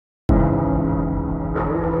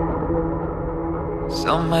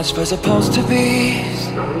So much for supposed to be.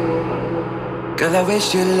 Girl, I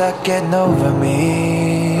wish you luck getting over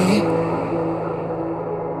me.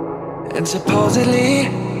 And supposedly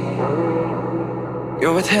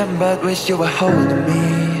you're with him, but wish you were holding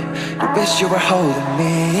me. You wish you were holding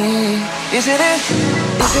me. Isn't it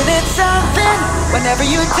something? Whenever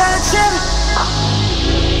you touch him,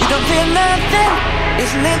 you don't feel nothing.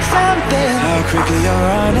 Isn't it something? How quickly your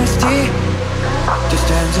honesty just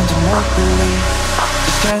turns into make-believe.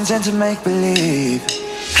 Just turns into make-believe.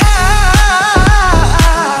 How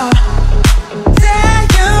dare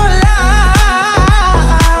you lie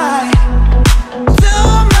to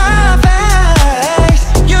my face?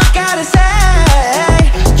 You gotta say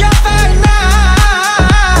you're fine now.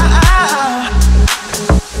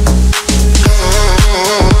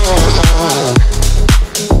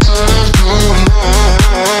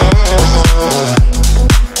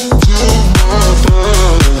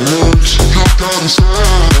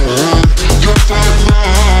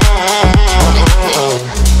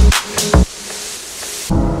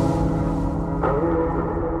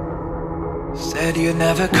 Said you'd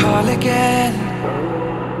never call again,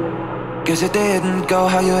 'cause it didn't go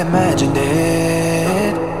how you imagined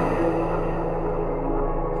it.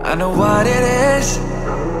 I know what it is.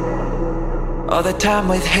 All the time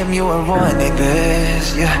with him you were wanting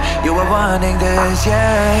this. Yeah, you were wanting this,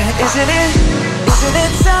 yeah. Isn't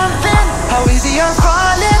it something? How easy you're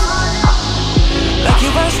falling, like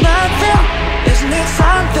you was nothing. Isn't it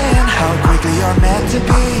something? How quickly you're meant to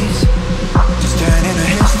be. Just turn into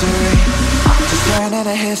history. Just turn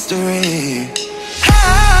into history.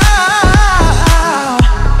 How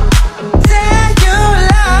dare you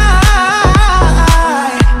lie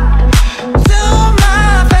to my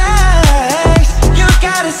face? You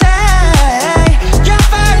gotta say you're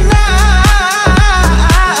fine now.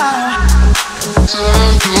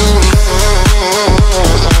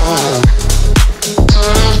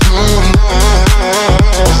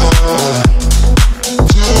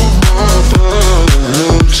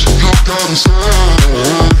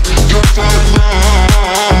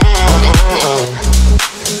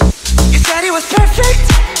 You said it was perfect.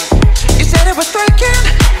 You said it was broken.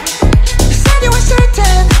 You said you were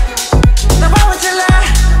certain. Now why would you lie?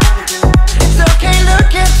 It's okay,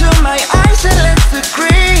 look into my eyes and let's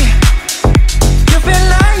agree. You've been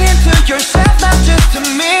lying to yourself, not just to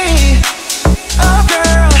me. Oh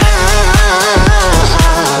girl,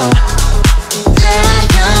 dare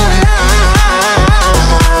you lie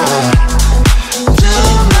to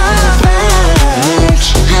my face?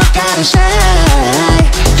 You gotta say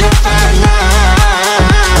you're fine now.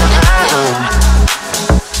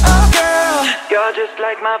 Oh girl, you're just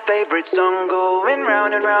like my favorite song going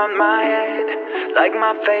round and round my head. Like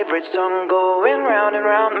my favorite song going round and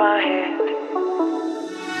round my head.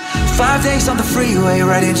 5 days on the freeway,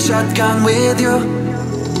 riding shotgun with you.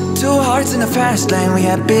 2 hearts in the fast lane, we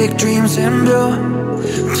had big dreams in blue.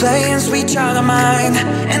 Playing Sweet Child of Mine,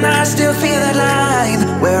 and I still feel that line.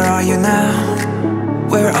 Where are you now?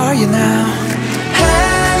 Where are you now?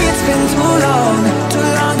 Hey, it's been too long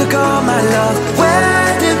ago, my love.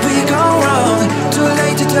 Where did we go wrong? Too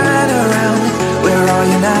late to turn around. Where are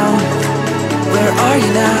you now? Where are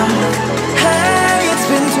you now? Hey, it's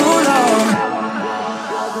been too long.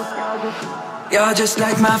 You're just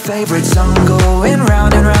like my favorite song going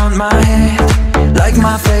round and round my head. Like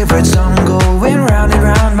my favorite song going round and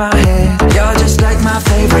round my head. You're just like my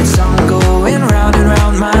favorite song going round and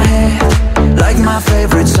round my head. Like my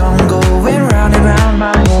favorite song going round and round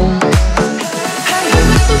my head.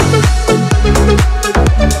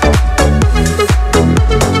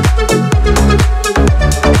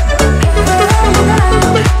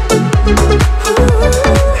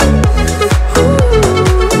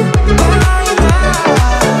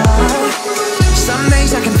 Some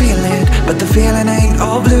days I can feel it, but the feeling ain't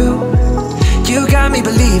all blue. You got me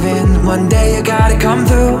believing one day you gotta come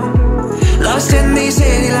through. Lost in these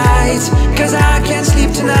city lights, 'cause I can't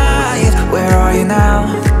sleep tonight. Where are you now?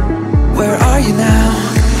 Where are you now?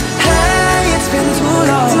 Hey, it's been too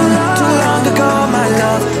long ago, my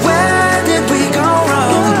love. Where did we go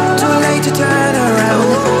wrong? Too late to turn around.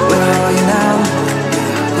 Where are you now?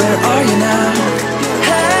 Where are you now?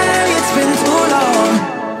 Hey, it's been too long.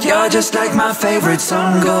 You're just like my favorite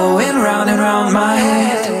song going round and round my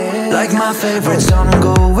head. Like my favorite song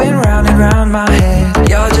going round and round my head.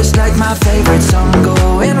 You're just like my favorite song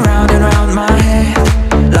going round and round my head.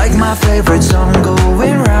 Like my favorite song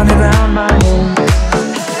going round and round my head.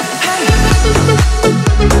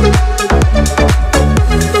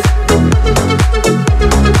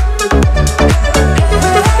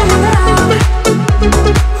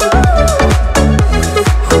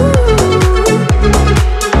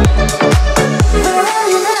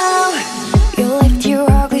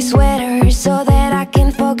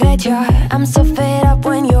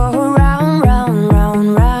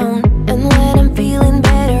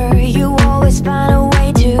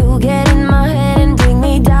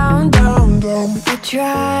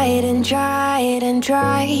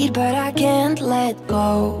 tried, but I can't let go.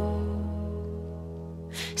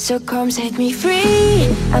 So come set me free.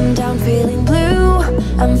 I'm down feeling blue.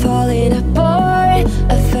 I'm falling apart.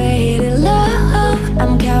 A faded love.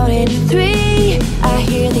 I'm counting to 3. I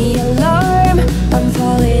hear the alarm. I'm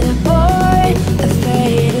falling apart. A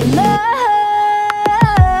faded love.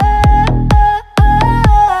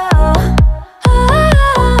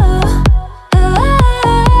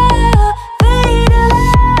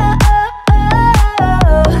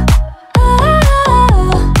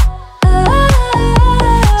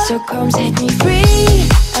 So come set me free.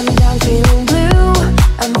 I'm down feeling blue.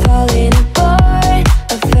 I'm falling apart.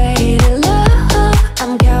 A faded love.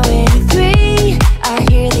 I'm counting to 3. I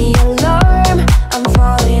hear the alarm. I'm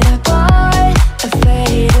falling apart. A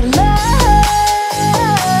faded love.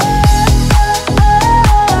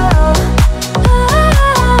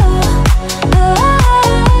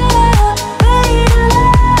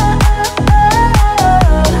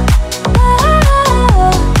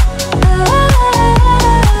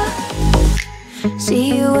 See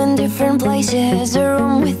you in different places, a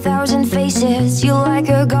room with 1,000 faces. You like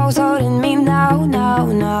a ghost holding me now, now,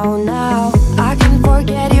 now, now. I can't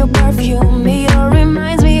forget your perfume, it all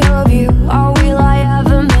reminds me of you. Oh, will I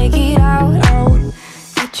ever make it out? Oh,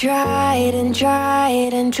 I tried and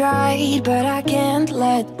tried and tried, but I can't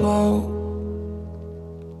let go.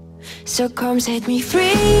 So come set me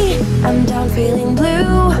free. I'm down feeling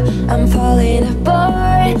blue. I'm falling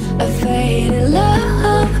apart. A faded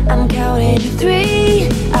love. I'm counting to 3.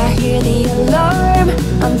 I hear the alarm.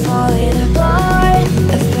 I'm falling apart.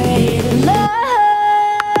 A faded love.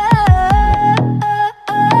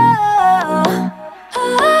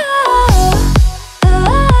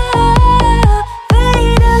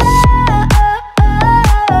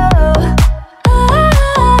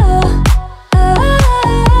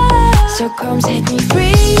 So come set me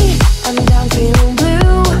free. I'm down feeling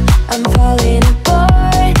blue. I'm falling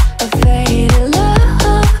apart. A faded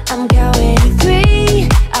love. I'm counting to 3.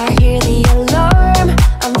 I hear the alarm.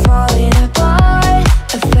 I'm falling apart.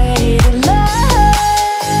 A faded love.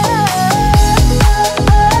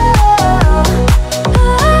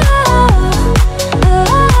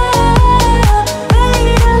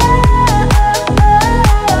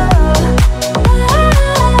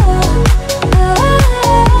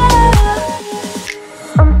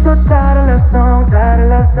 I'm so tired of love song, tired of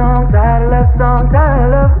love song, tired of love song, tired of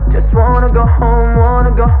love. Just wanna go home,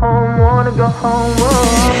 wanna go home, wanna go home. Whoa.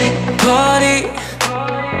 Party,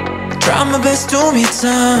 try my best to meet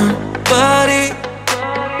somebody,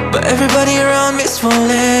 but everybody around me's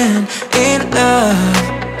falling in love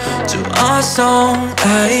to our song.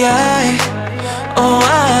 Oh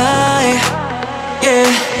I, yeah,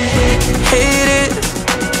 hate it.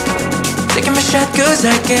 Taking my shot 'cause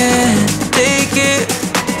I can't take it,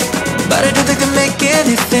 but I don't think I make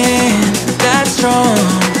anything that strong.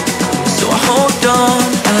 So I hold on,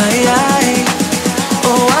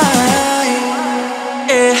 oh I,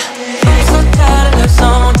 yeah. I'm so tired of love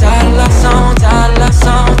song, tired of love song, tired of love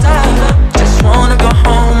song, tired of love. Just wanna go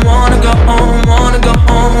home, wanna go home, wanna go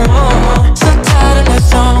home. Oh, so tired of love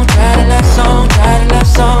song, tired of love song, tired of love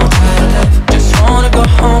song, tired of love. Just wanna go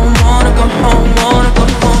home, wanna go home, wanna go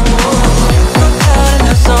home. Oh, tired of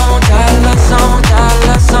love song, tired of love song, tired of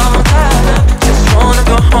love song, tired of love. Just wanna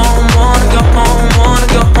go home, wanna go home, wanna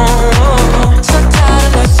go home. Oh, so tired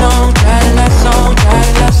of love song, tired of love song, tired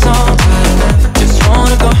of love song, tired of love. Just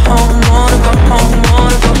wanna go home, wanna go home,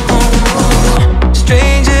 wanna go home. Oh,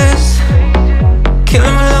 strangers,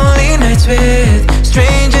 killing my lonely nights with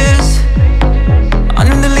strangers. I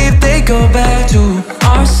need to leave, they go back to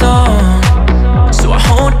our song. So I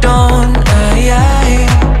hold on,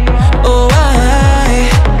 oh I,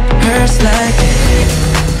 hurts like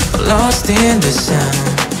lost in the sound.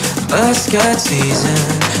 Bus got season,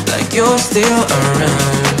 like you're still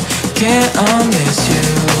around. Can't miss you,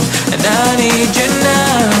 and I need you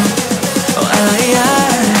now. Oh I,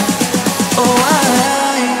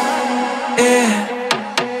 yeah.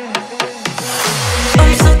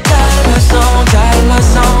 I'm so tired of love song, tired of love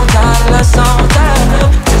song, tired of love song, tired of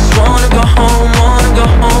love. Just wanna go home, wanna go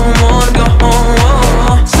home, wanna go home.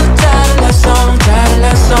 Oh, so tired of love song, tired of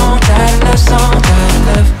love song, tired of love song, tired of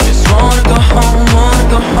love. Just wanna go home, wanna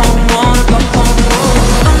go home, wanna go home.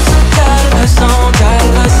 Oh, I'm so tired of love song, tired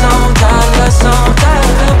of love song, tired of love song, tired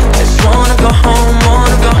of love. Just wanna go home,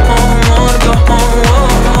 wanna go home, wanna go home.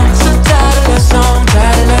 Oh, so tired of love song,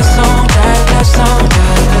 tired of love song, tired of love song,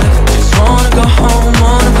 tired of love. Just wanna go home,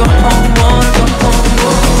 wanna go home, wanna go home.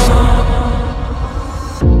 Oh.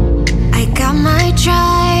 I got my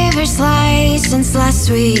drive first license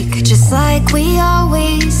last week, just like we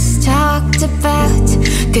always talked about.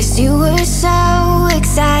 Cause you were so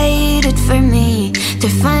excited for me to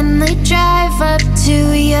finally drive up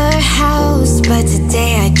to your house. But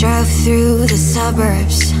today I drove through the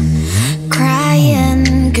suburbs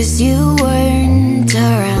crying cause you weren't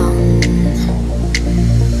around.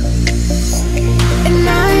 And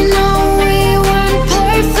I know we weren't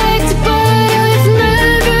perfect, but I've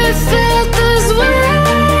never felt this way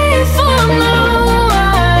for no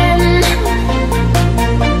one.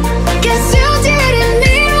 Guess you didn't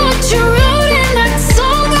mean what you wrote in that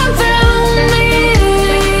song about me.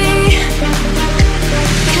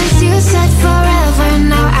 Cause you said forever,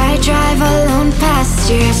 now I drive alone past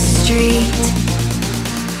your street.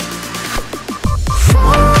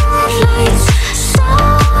 Lights,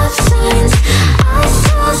 stop signs, I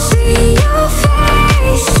still see your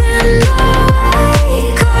face in the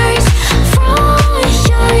white cars, front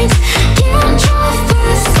yards. Can't drive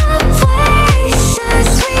past the places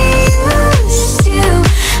we used to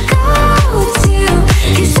go to.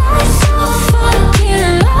 Cause I so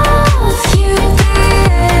fucking love you,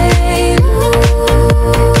 babe.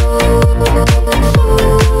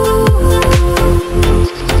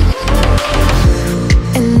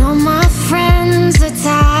 And all my friends are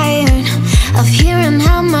tired of hearing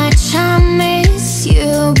how much I miss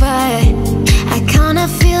you, but I kinda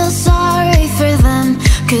feel sorry for them,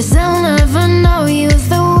 cause they'll never know you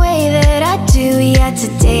the way that I do. Yeah,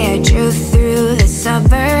 today I drove through the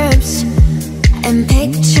suburbs and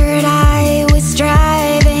pictured I was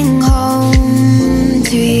driving home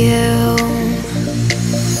to you.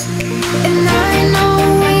 And I know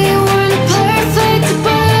we weren't perfect,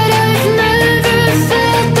 but I've never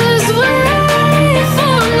felt this way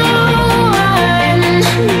for no one.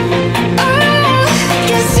 Oh,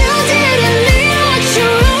 guess you didn't mean what you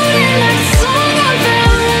wrote in that song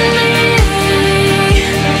about me.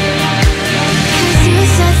 Cause you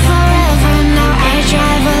said forever, now I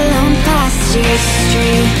drive alone past your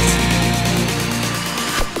street.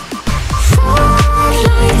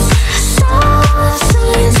 Lights, stop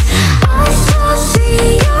signs, I still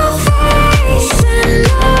see your face in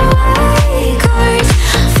the white cars,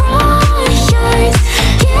 front yards.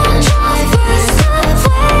 Can't drive past the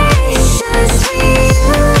places we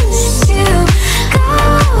used to go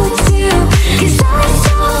to. Cause I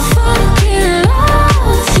so fucking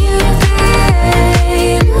love you,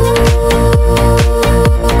 babe.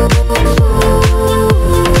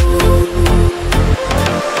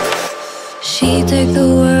 She took the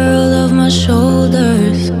world off my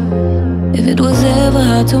shoulders. If it was ever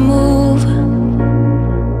hard to move,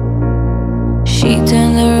 she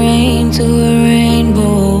turned the rain to a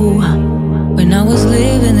rainbow when I was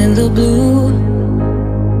living in the blue.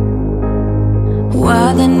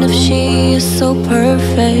 Why then, if she is so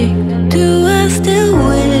perfect, do I still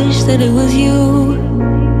wish that it was you?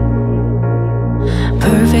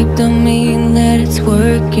 Perfect don't mean that it's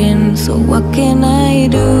working, so what can I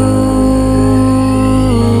do?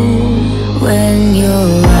 When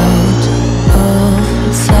you're out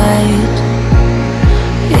of sight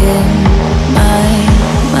in my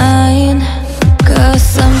mind, cause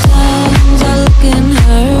sometimes I look in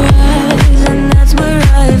her eyes and that's where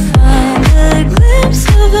I find a glimpse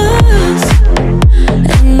of us.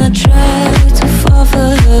 And I try to fall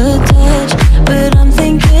for her touch, but I'm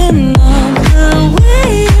thinking of the way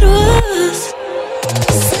it was.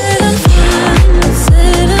 Said I'm fine,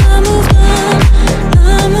 said I moved on,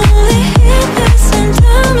 I'm only here passing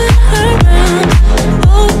time in her ground.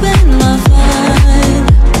 Hoping I'll find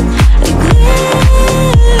a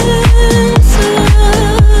glimpse of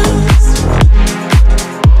us.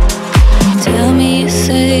 Tell me you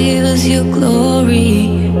say it was your glory.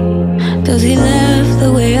 Does he laugh the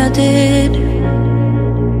way I did?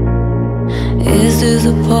 Is this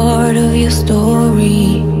a part of your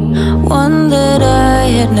story, one that I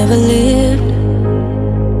had never lived?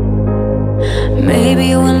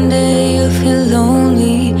 Maybe one day you'll feel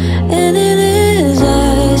lonely, and in his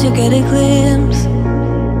eyes you'll get a glimpse.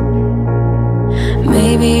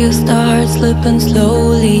 Maybe you'll start slipping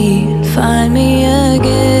slowly and find me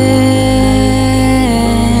again.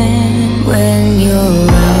 When you're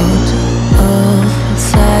out of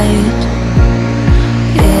sight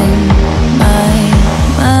in my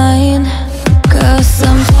mind, cause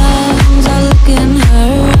sometimes I look in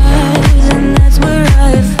her eyes and that's where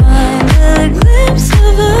I find a glimpse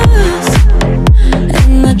of us.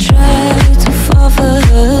 And I try to fall for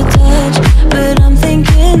her touch, but I'm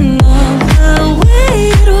thinking of the way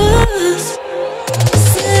it was.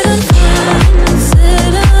 Said I'm fine,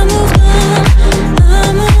 said I'm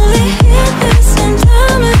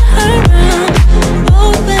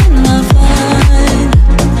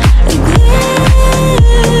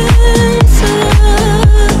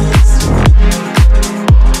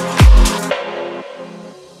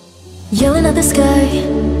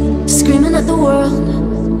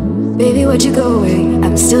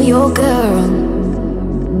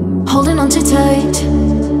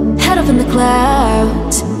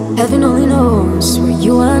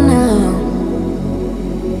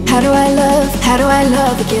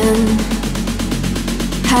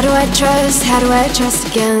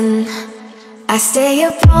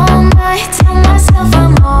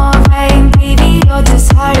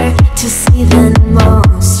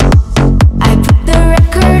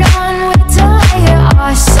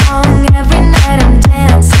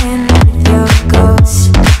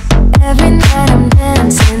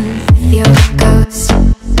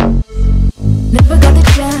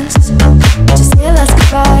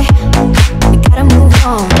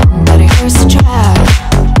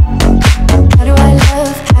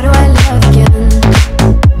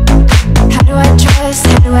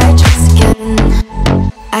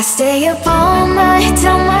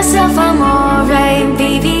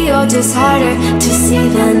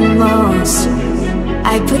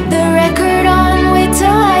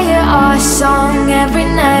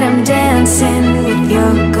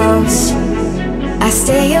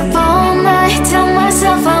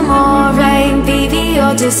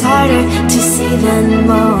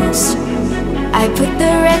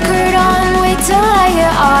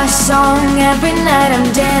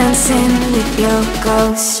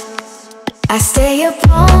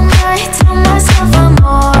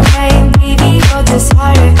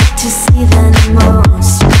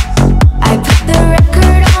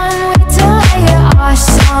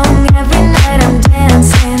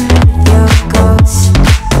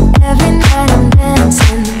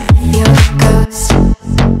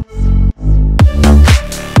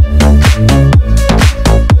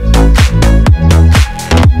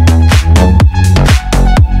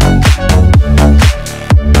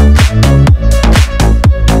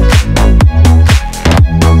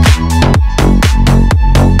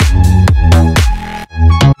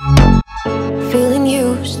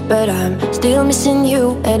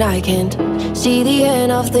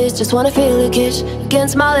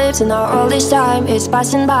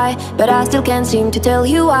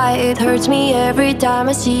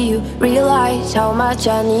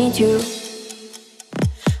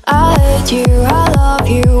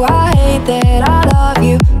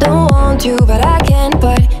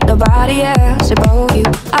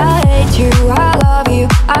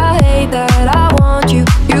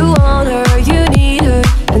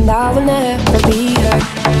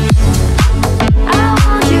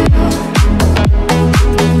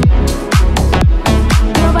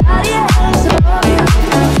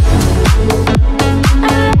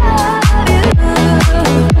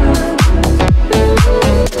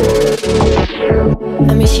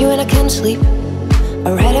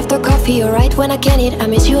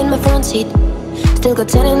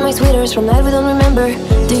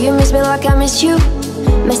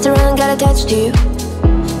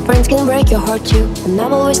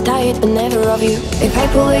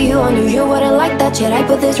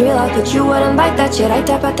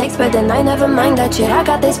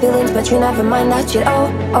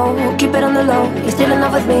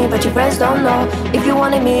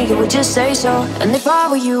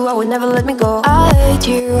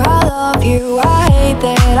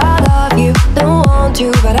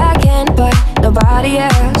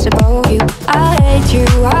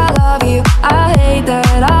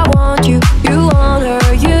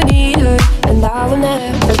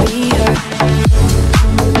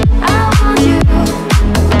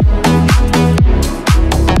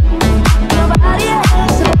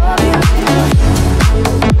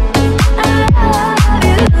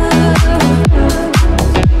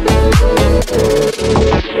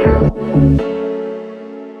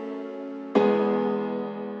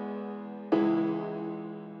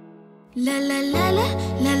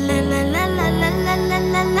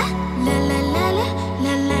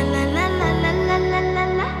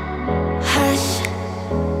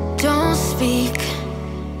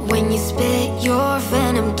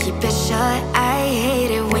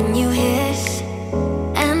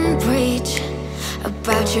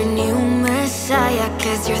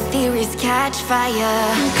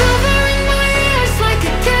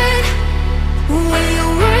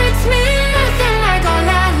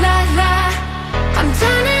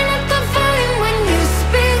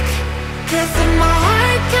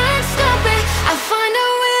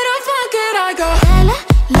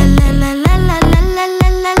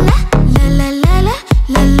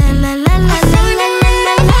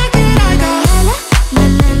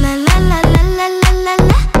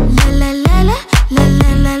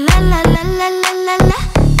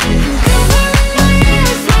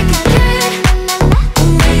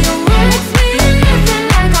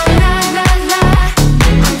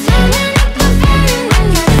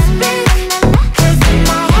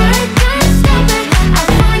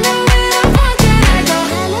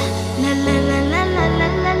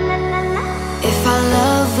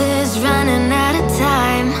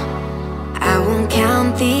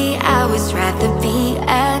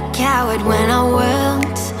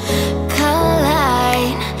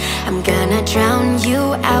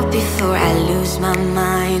before I lose my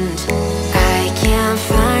mind. I can't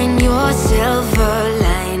find your silver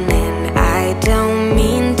lining. I don't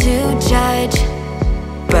mean to judge,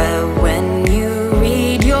 but when you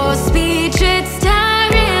read your speech, it's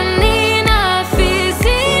tiring. Enough is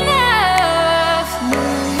enough.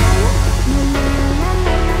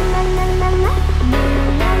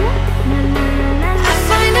 I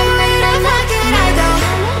find a way to fuck it, I go.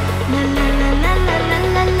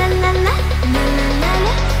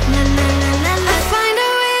 I find a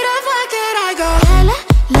way to fuck it, I go.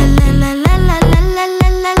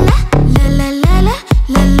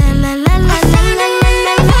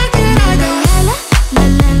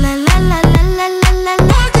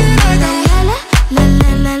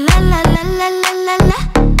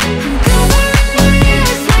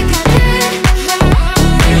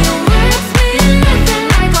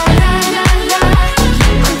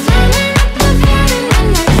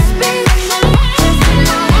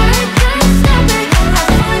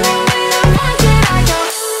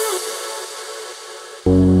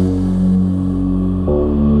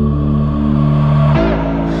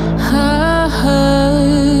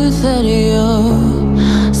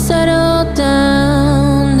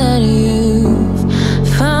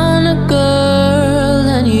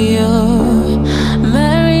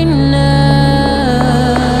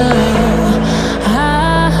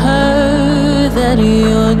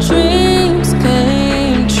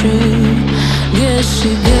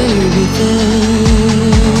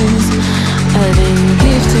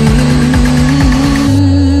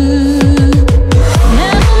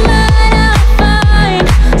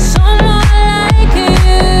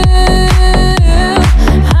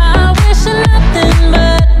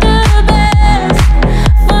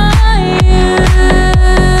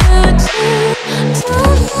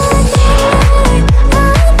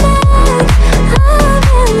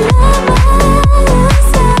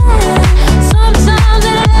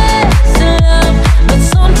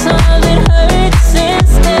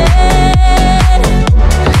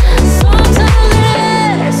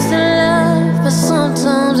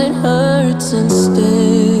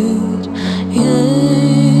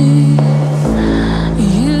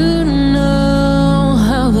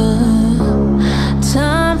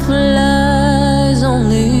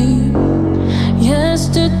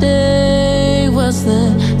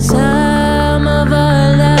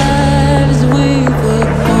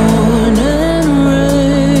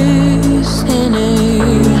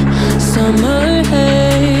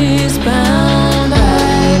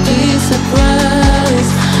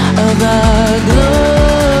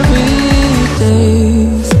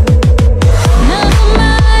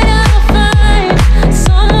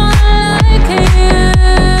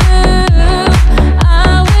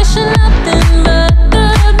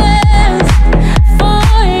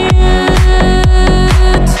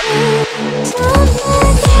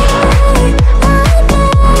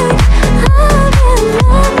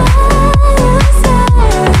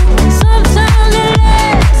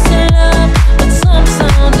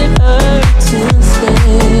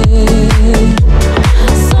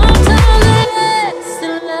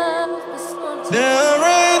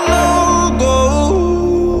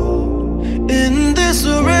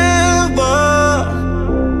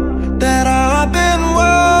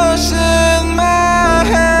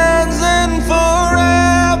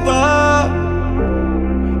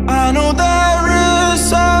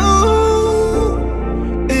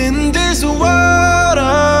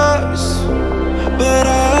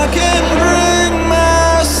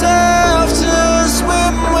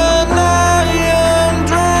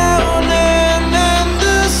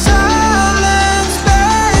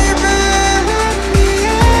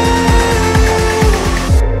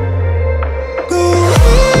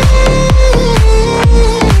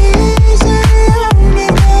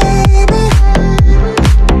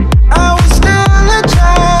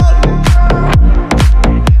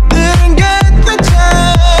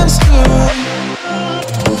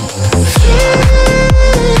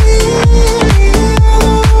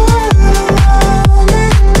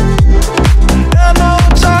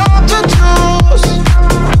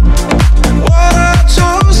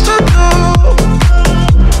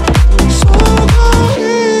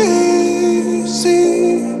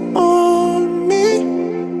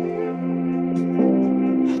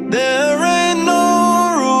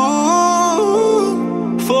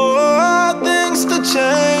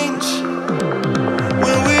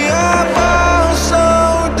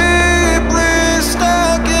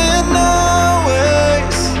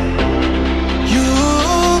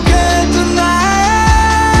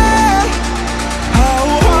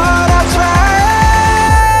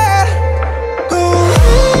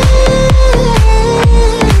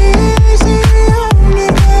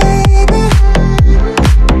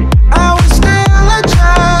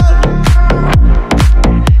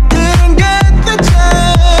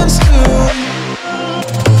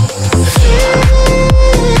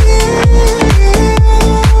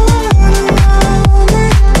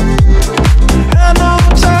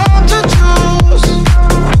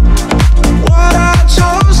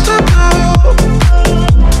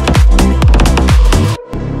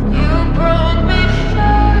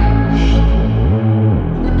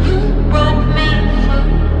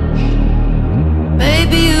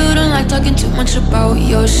 much about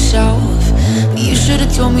yourself, but you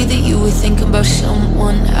should've told me that you were thinking about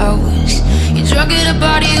someone else. You drunk at a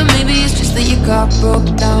party, or maybe it's just that you got broke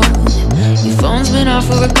down. Your phone's been off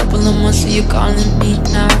for a couple of months, so you're calling me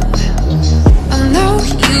now. I know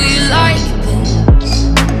you like this.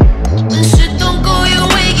 When shit don't go your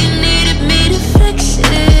way, you needed me to fix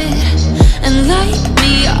it. And like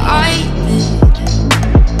me, I did,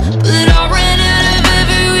 but I ran out of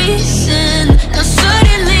every reason. Now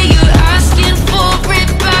suddenly you're asking for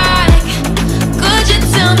it back. Could you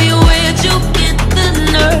tell me where'd you get the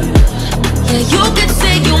nerve? Yeah, you could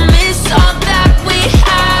say you miss all that we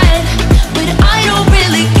had, but I don't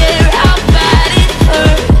really care how bad it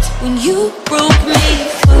hurts when you broke me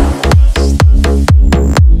first.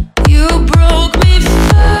 You broke me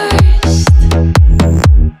first.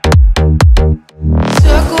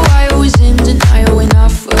 Took a while, I was in denial when I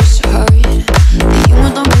first heard that you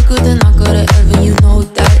went on quicker than I could've ever, you know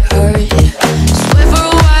that hurt. Swear for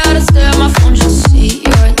a while to stare at my phone just to see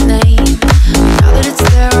your name. Now that it's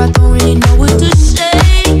there, I don't really know what to say.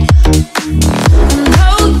 And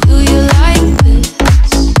how do you like this?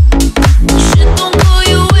 Shit don't go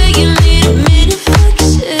your way, you needed me to fix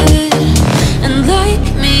it. And like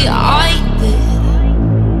me, I did,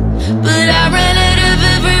 but I ran out of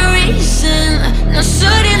every reason. Now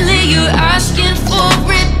suddenly you're asking for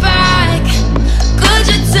it back. Could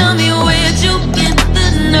you tell me where'd you get the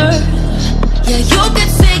nerve? Yeah, you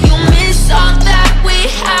could say you miss all that we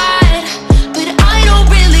had, but I don't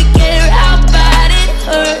really care how bad it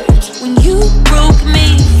hurts when you broke me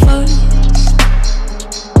first.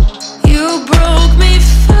 You broke me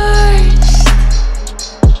first.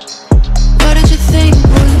 What did you think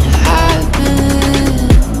would happen?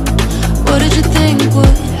 What did you think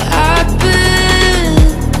would happen?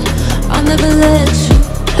 I'll never let you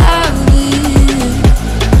have it.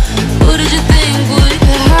 What did you think would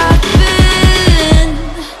happen?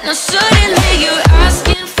 Now suddenly you're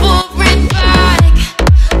asking for it back.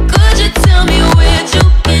 Could you tell me where'd you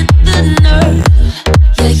get the nerve?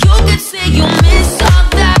 Yeah, you could say you miss all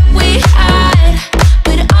that we had,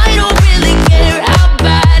 but I don't really care how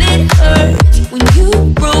bad it hurts when you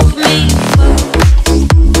broke me first.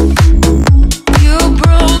 You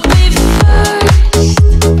broke me first.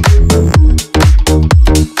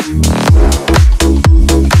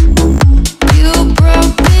 You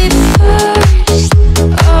broke me first.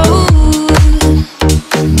 Oh.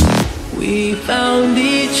 We found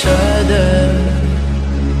each other.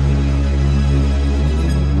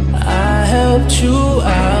 I helped you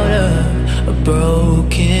out of a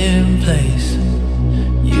broken place.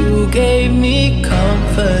 You gave me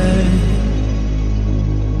comfort,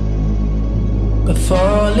 but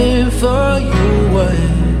falling for you was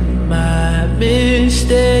my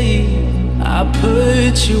mistake. I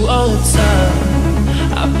put you on top,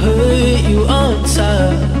 I put you on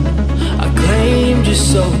top. I claimed you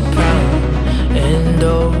so proud and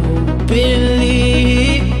openly.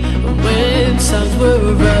 When times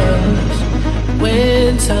were rough,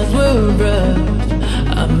 when times were rough,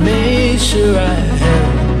 I made sure I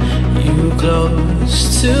held you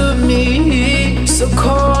close to me. So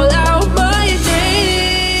call out my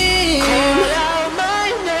name, call out my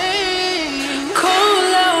name, call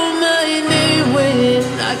out my name when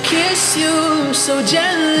I kiss you so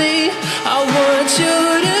gently. I want you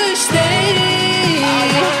to stay. I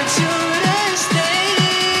want you to stay.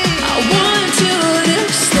 I want you to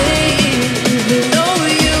stay, even though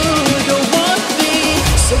you don't want me.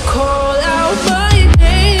 So call out my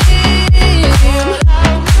name,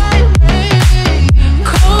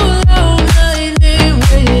 call out my name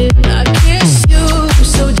when I kiss you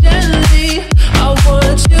so gently. I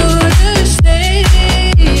want you to stay.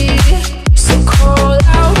 So call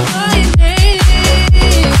out my name,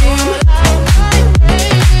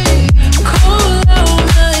 call out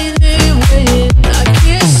my name when I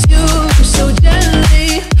kiss you so gently.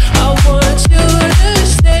 I want you to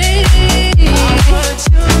stay.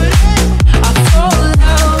 I fall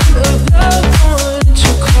out of love, won't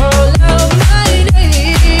you call out my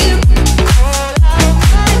name? Call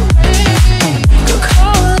out my name,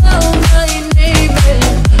 call out my name, and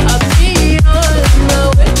I'll be on my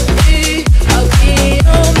way. I'll be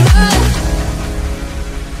on my.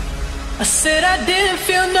 I said I didn't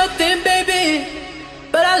feel nothing, baby,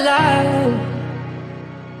 but I lied.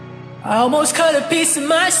 I almost cut a piece of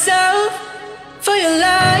myself for your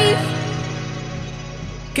life.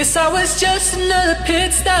 Guess I was just another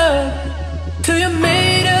pit stop till you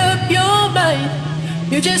made up your mind.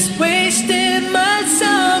 You just wasted my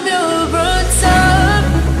time. You're on top,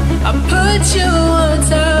 I put you on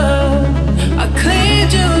top. I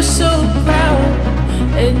claimed you so proud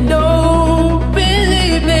and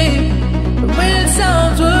openly, babe.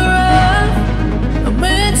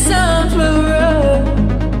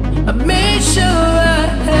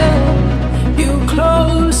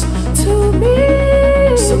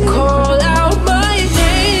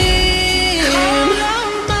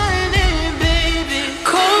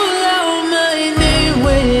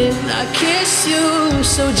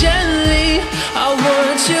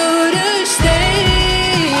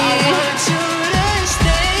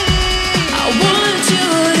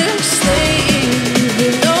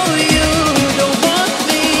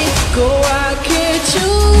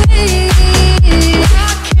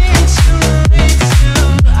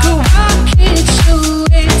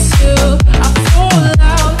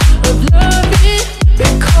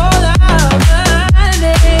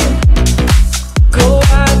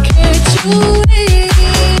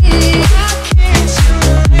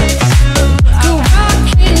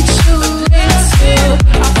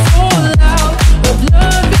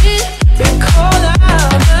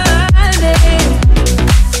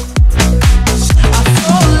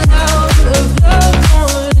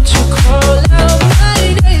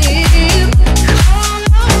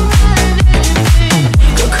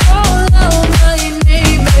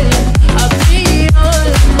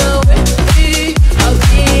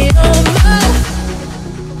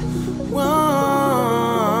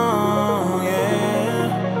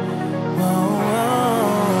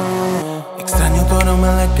 aroma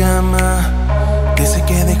en la cama. Ese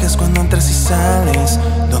que dejas cuando entras y sales.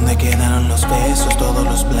 ¿Dónde quedaron los besos, todos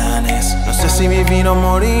los planes? No sé si vivir o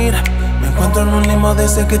morir. Me encuentro en un limbo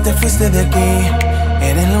desde que te fuiste de aquí.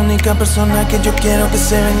 Eres la única persona que yo quiero que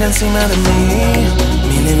se venga encima de mí.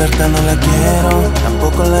 Mi libertad no la quiero,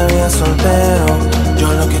 tampoco la vida soltero.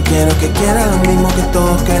 Yo lo que quiero es que quiera lo mismo que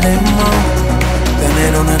todos queremos.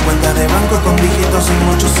 Tener una cuenta de banco con dígitos y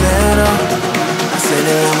muchos ceros. Hacer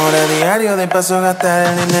el amor a diario, de paso gastar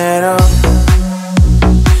el dinero.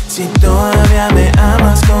 Si todavía me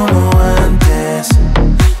amas como antes,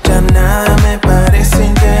 ya nada me parece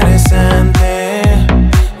interesante.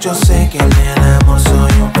 Yo sé que en el amor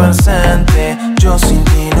soy un farsante. Yo sin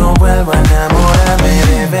ti no vuelvo a enamorarme,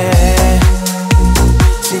 bebé.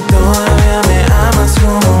 Si todavía me amas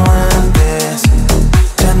como antes,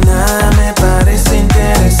 ya nada me parece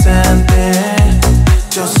interesante.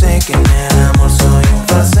 Yo sé que en el amor soy un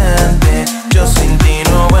farsante. Yo sin ti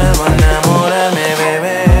no vuelvo a enamorarme,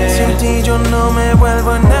 bebé. Sin ti yo no me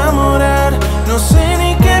vuelvo a enamorar. No sé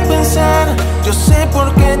ni qué pensar. Yo sé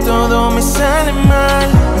por qué todo me sale mal.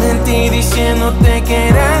 Mentí diciéndote que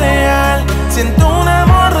era leal. Siento un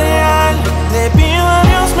amor real. Le pido a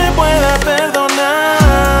Dios me pueda perdonar.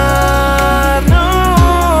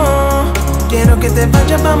 No, quiero que te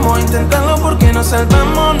vayas, vamos a intentarlo porque nos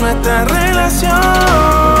salvamos nuestra relación.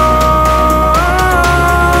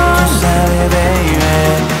 Tú sabes, baby,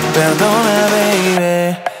 perdona,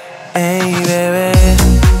 baby. Ey, bebé,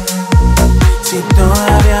 si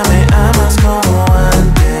todavía me amas como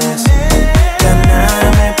antes, ya nada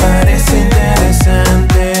me parece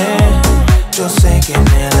interesante. Yo sé que en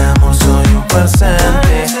el amor soy un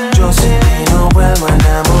farsante. Yo sin ti no vuelvo a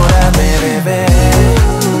enamorarme, bebé.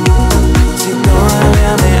 Si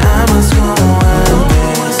todavía me amas como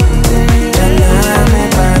antes, ya nada me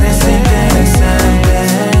parece interesante.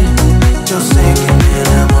 Yo sé que en el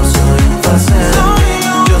amor soy un farsante.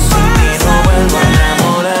 Yo sin ti no vuelvo a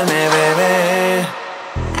enamorarme, bebé.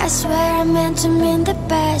 I swear I meant to mean the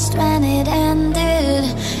best when it ended.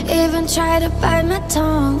 Even tried to bite my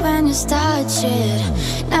tongue when you started shit.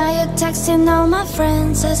 Now you're texting all my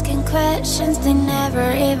friends, asking questions. They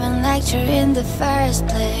never even liked you in the first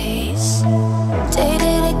place.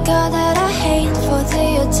 Dated a girl that I hate for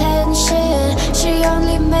the attention. She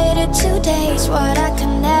only made it 2 days, what a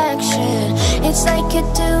connection. It's like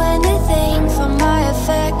you'd do anything for my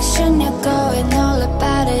affection. You're going all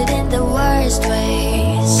about it in the worst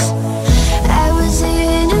ways. I was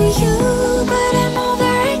into you, but I'm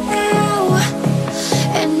over it now.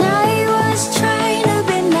 And I was trying to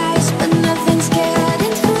be nice, but nothing's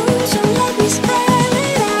getting through. So let me spell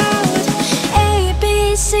it out. A,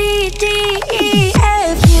 B, C, D, E,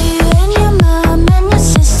 F. You and your mom and your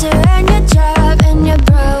sister and your job and your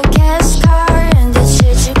broke ass car and the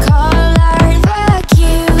shit you call art. Fuck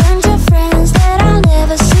you and your friends that I'll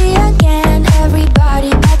never see again.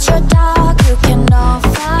 Everybody but your dog, you can all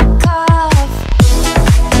fuck off.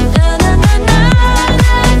 Na na na na na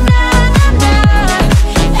na na na.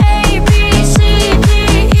 A, B, C, D,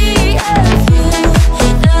 E, F. You.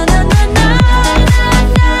 Na na na na na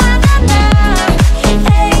na na na.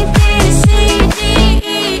 A, B, C, D,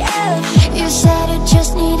 E, F. You said you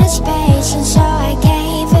just needed space, and so I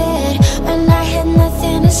gave it. When I had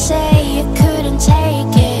nothing to say, you couldn't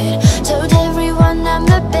take it. Told everyone I'm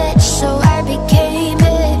a bitch, so I became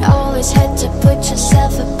it. Always had to put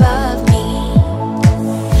yourself above me.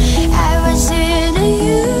 I was into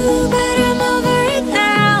you, but I'm over it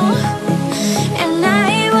now. And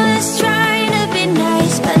I was trying to be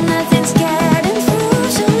nice, but nothing's getting through.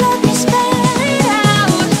 So let me spell it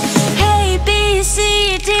out. A, B,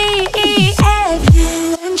 C, D, E, F.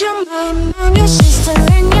 You and your mom and your sister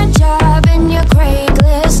and your job and your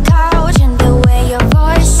Craigslist couch and the way your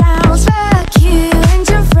voice sounds. Fuck you and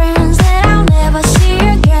your friends that I'll never see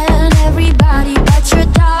again. Everybody but your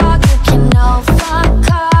dog, you can all fuck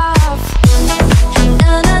off. Na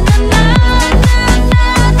na na na na na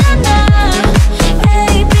na na.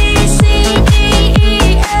 A, B, C, D,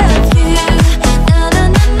 E, F. You. Na na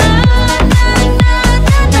na na na na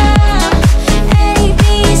na na. A, B,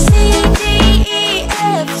 C, D, E,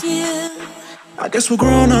 F. You. I guess we're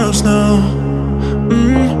grown-ups now.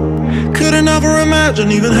 Couldn't ever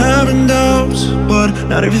imagine even having doubts, but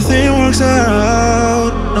not everything works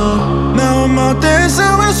out. No. Now I'm out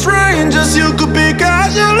dancing with strangers. You could be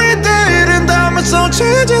casually dating them. It's all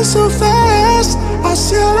changing so fast. I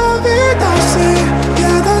see la vida, I see.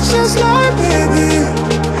 Yeah, that's just life, baby.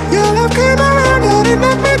 Your love came around, yeah, it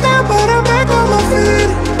knocked me down, but I'm back on my feet.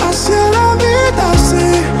 I see la vida, I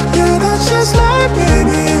see. Yeah, that's just life,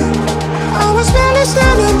 baby. I was barely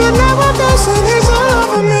standing, but now I'm dancing. He's all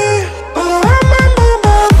over me. But I remember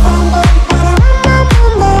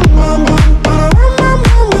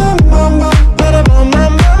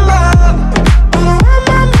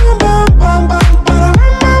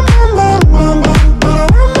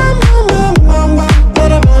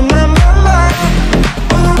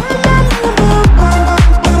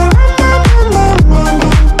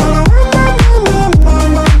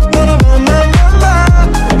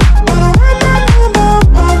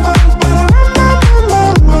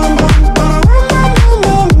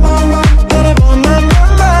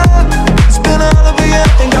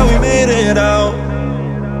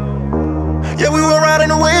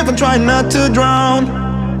trying not to drown.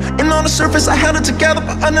 And on the surface I held it together,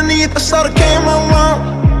 but underneath I started came around.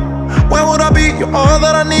 Where would I be? You're all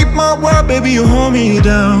that I need, my world, baby, you hold me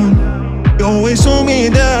down. You always hold me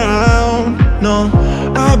down. No,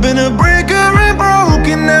 I've been a breaker and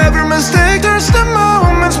broken. Every mistake turns to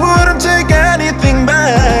moments, wouldn't take anything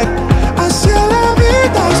back. I still love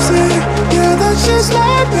it, I say, yeah, that's just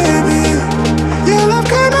life, baby. Your love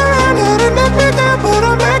came around, had it knocked me down, but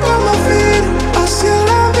I'm back on my feet. I still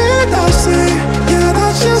love it, I say, yeah,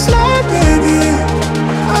 that's just life, baby.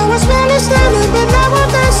 I was barely standing, but now I'm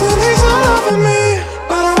dancing, he's all over me.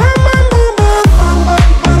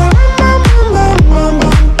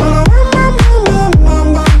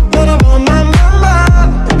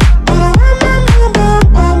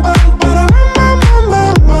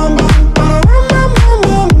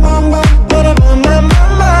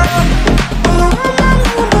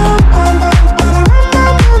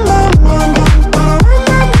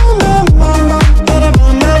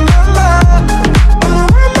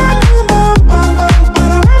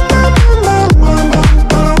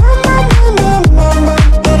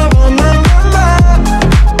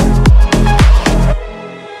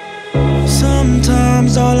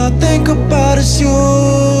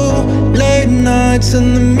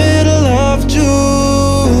 In the middle of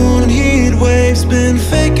June, heat waves been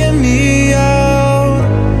faking me out.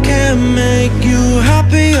 Can't make you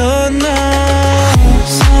happier now.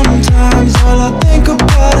 Sometimes all I think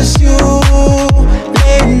about is you.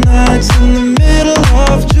 Late nights in the middle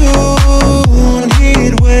of June,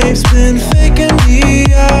 heat waves been faking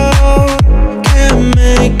me out. Can't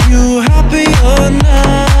make you happier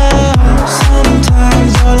now.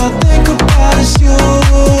 Sometimes all I think about is you.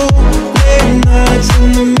 Nights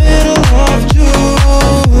in the middle of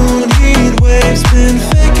June, heat waves been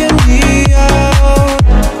faking me out.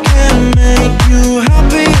 Can't make you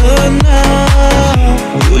happier now.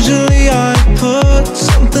 Usually I put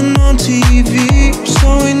something on TV,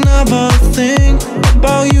 so we never think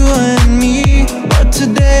about you and me. But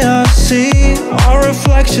today I see our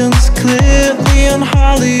reflections clearly in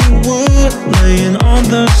Hollywood, laying on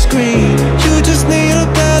the screen. You just need a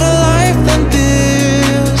better life than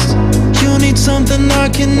this. You need something I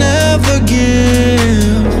can never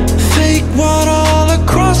give. Fake water all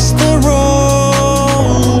across the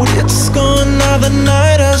road. It's gone now, the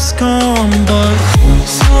night has come. But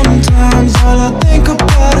sometimes all I think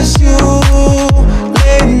about is you.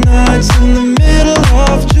 Late nights in the middle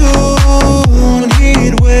of June,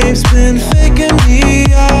 heat waves been faking me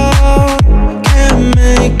out. Can't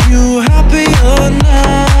make you happier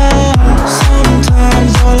now.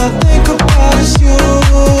 Sometimes all I think about is you.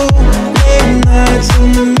 Nights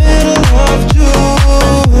in the middle of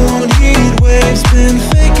June, heat waves been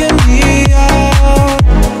faking me out.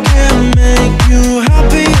 Can't make you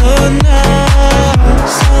happier now.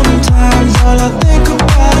 Sometimes all I think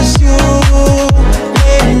about is you.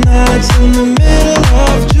 Late nights in the middle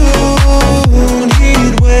of June,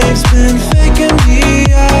 heat waves been faking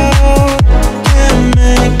me out. Can't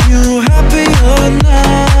make you happier now.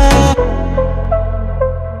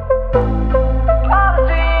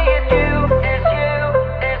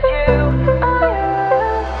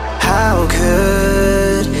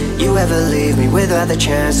 Ever leave me without the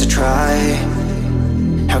chance to try?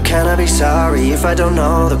 How can I be sorry if I don't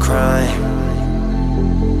know the crime?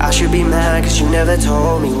 I should be mad cause you never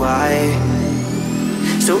told me why.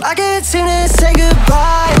 So I can't seem to say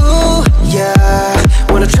goodbye. Ooh, yeah.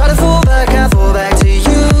 When I try to fall back, I fall back to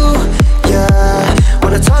you. Yeah.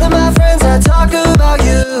 When I talk to my friends, I talk about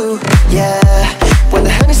you. Yeah. When the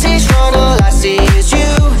Hennessy's run, all I see is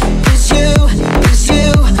you. Is you, is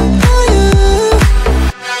you.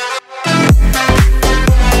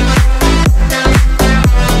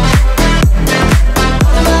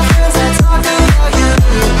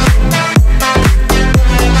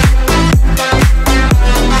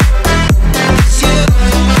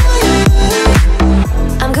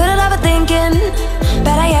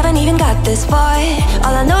 This far,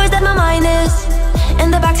 all I know is that my mind is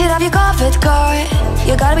in the backseat of your covered car.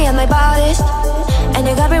 You gotta be at my baddest, and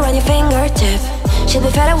you gotta be around your fingertip. Should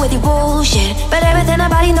be fed up with your bullshit, but everything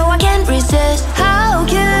about you know I can't resist. How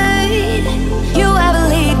could you ever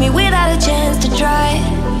leave me without a chance to try?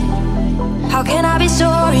 How can I be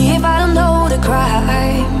sorry if I don't know the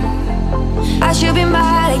crime? I should be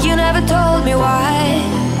mad that you never told me why.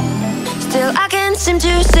 Still I can't seem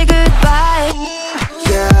to say goodbye.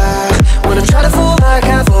 Yeah. When I try to fall back,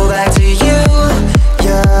 I fall back to you.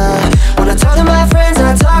 Yeah. When I talk to my friends,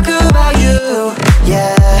 I talk about you.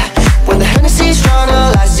 Yeah. When the Hennessy's strong,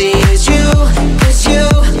 all I see is you. Is you,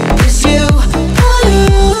 is you. Oh,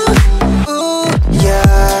 you. Ooh,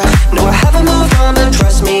 yeah. No, I haven't moved on, but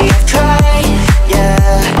trust me, I've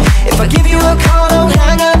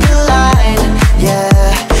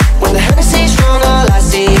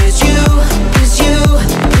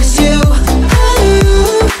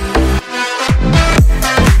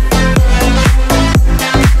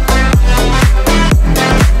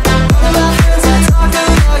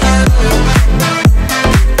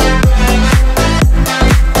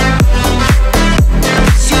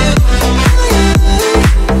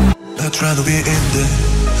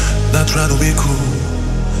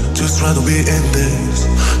be in this.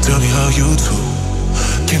 Tell me how you do.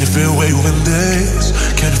 Can you feel where you in this?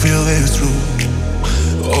 Can you feel it's true?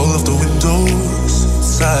 All of the windows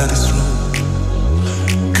inside this room.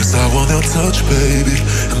 Cause I wanna touch, baby,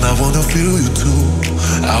 and I wanna feel you too.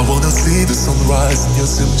 I wanna see the sunrise and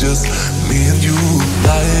yes, it's just me and you.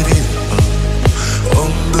 Light it up,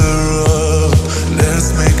 under up. Let's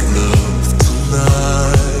make love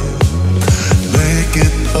tonight. Make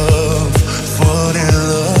it up, fall in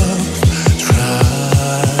love,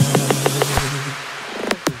 try.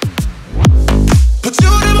 But you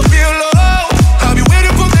never feel low. I'll be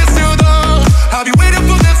waiting for this till dawn. I'll be waiting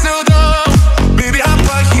for this till dawn. Baby, I'm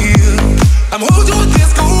right here. I'm holding with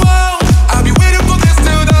this go on. I'll be waiting for this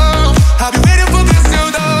till dawn. I'll be waiting for this till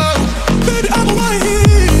dawn. Baby, I'm right here.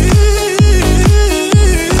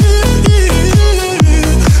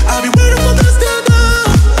 I'll be waiting for this till dawn.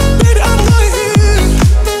 Baby, I'm right here.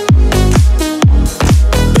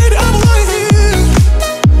 Baby, I'm right here.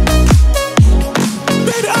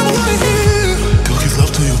 Baby, I'm right here. Go give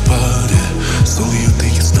love to your body. Slowly you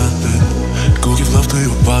think it's nothing. Go give love to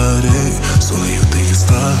your body. Slowly you think it's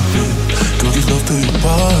nothing. Go give love to your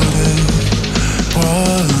body.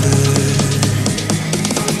 Body.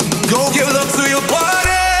 Go give love to your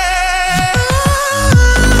body.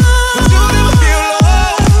 But you never feel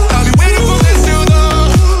low. I'll be waiting for this till dawn.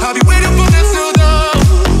 I'll be waiting for this till dawn.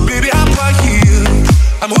 Baby, I'm right here.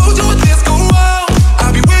 I'm holding with this go on.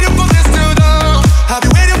 I'll be waiting for this till dawn. I'll be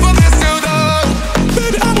waiting for this till dawn.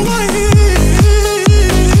 Baby, I'm right here.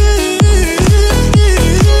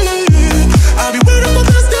 I'll be waiting for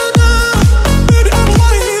this till dawn. Baby, I'm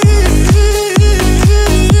right here.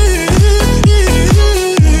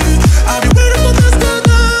 I'll be waiting for this till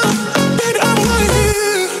dawn. Baby, I'm right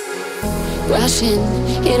here. Rushing,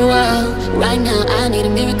 hit a wall. Right now, I need a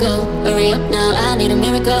miracle. Hurry up now, I need a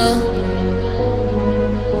miracle.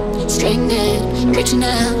 Stranded, reaching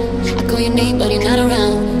out. I call your name, but you're not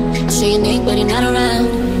around. I say your name, but you're not around.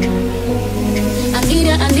 I need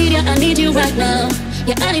you, I need you, I need you right now.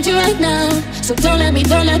 Yeah, I need you right now. So don't let me,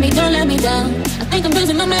 don't let me, don't let me down. I think I'm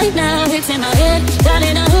losing my mind now. It's in my head,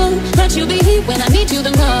 darling, I hope that you'll be here when I need you the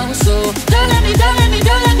most. So don't let me, don't let me,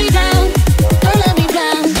 don't let me down. Don't let me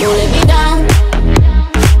down, don't let me down.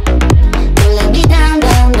 Don't let me down,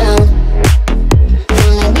 down, down.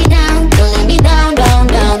 Don't let me down, don't let me down, down,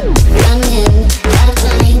 down. Running out of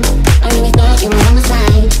time. I really thought you were on my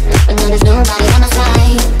side, but now there's nobody on my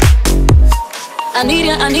side. I need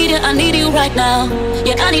you, I need you, I need you right now.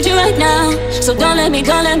 Yeah, I need you right now. So don't let me,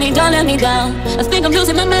 don't let me, don't let me down. I think I'm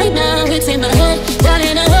losing my mind now. It's in my head,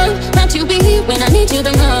 darling, I hope that you'll be here when I need you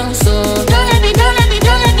the most. So don't let me, don't let me,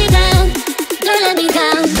 don't let me down. Don't let me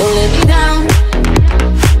down, don't let me down.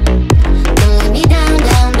 Don't let me down,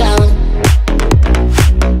 down, down.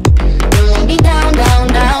 Don't let me down, down,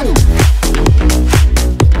 down.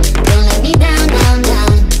 Don't let me down, down,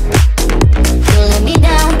 down. Don't let me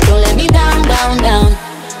down, don't let me down, down, down.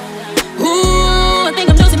 Ooh, I think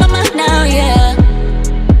I'm losing my mind now, yeah.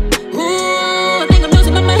 Ooh, I think I'm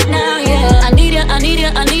losing my mind now, yeah. I need you, I need you,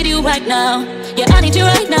 I need you right now. Yeah, I need you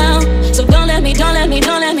right now. So don't let me, don't let me,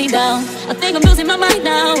 don't let me down. I think I'm losing my mind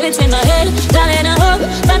now. It's in my head, darling, I hope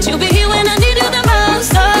that you'll be here when I need you the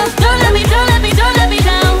most. So don't let me, don't let me, don't let me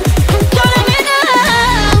down. Don't let me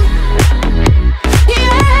down.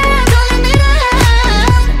 Yeah, don't let me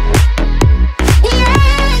down.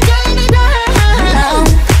 Yeah, don't let me down.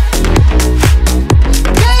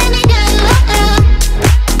 Don't let me down.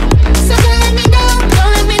 So don't let me down,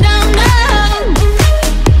 don't let me down now.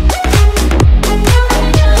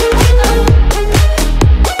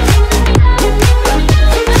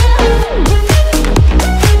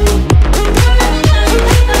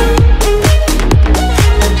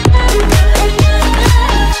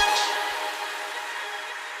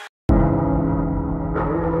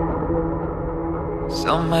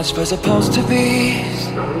 So much was supposed to be.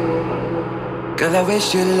 Girl, I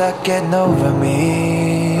wish you luck getting over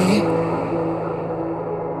me.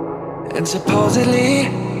 And supposedly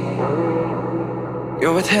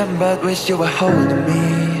you're with him, but wish you were holding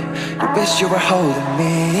me. You wish you were holding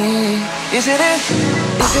me. Isn't it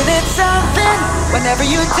something? Whenever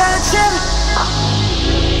you touch him,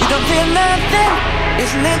 you don't feel nothing.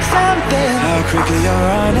 Isn't it something? How quickly your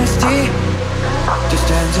honesty just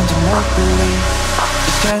turns into make-believe.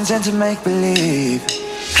 Just turns into make-believe.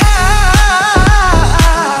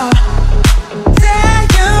 How dare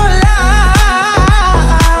you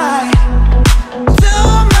lie to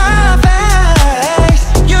my face?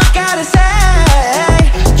 You gotta say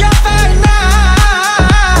you're fine now.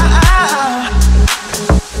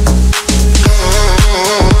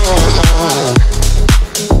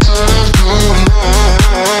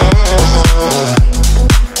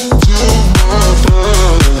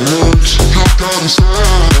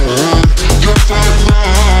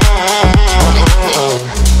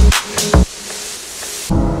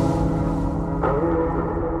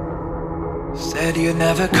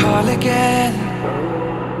 never call again,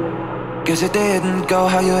 'cause it didn't go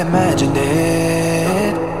how you imagined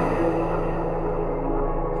it.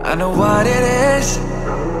 I know what it is.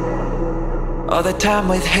 All the time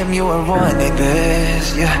with him you were wanting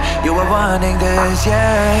this, yeah. You were wanting this,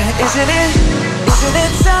 yeah. Isn't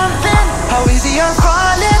it something? How easy you're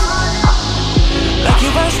falling, like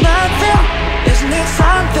you was nothing. Isn't it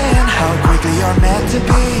something? How quickly you're meant to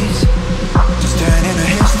be. Just turn into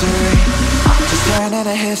history. Just turn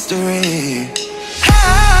into history.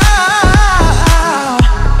 How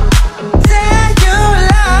dare you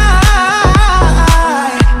lie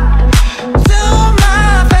to my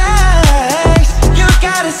face? You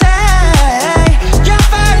gotta say you're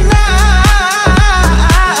fine now.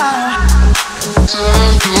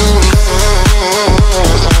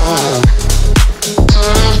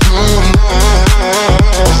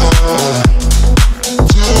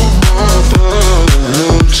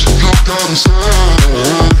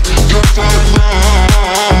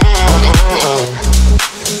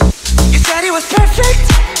 You said it was perfect.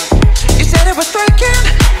 You said it was broken.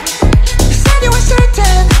 You said you were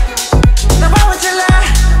certain. Now why would you lie?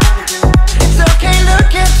 It's okay,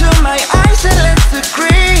 look into my eyes and let's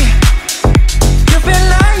agree. You've been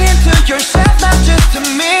lying to yourself, not just to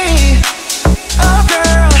me. Oh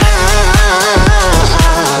girl,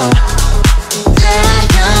 dare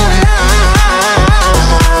you lie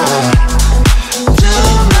to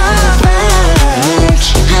my face?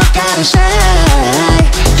 You gotta say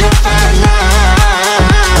you're fine now.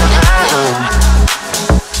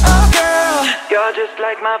 Oh girl, you're just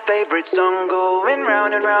like my favorite song going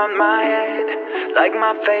round and round my head. Like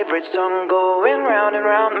my favorite song going round and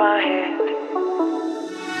round my head.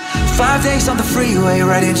 5 days on the freeway,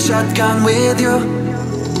 riding shotgun with you.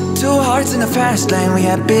 2 hearts in the fast lane, we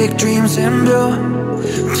had big dreams in blue.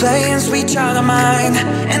 Playing sweet child of mine,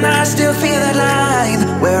 and I still feel that line.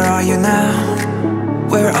 Where are you now?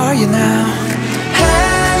 Where are you now?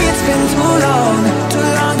 Hey, it's been too long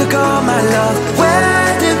ago, my love.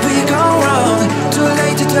 Where did we go wrong? Too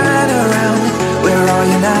late to turn around. Where are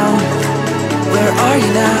you now? Where are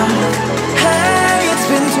you now? Hey, it's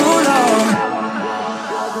been too long.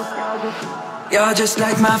 You're just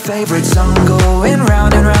like my favorite song going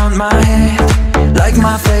round and round my head. Like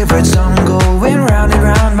my favorite song going round and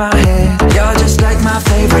round my head. You're just like my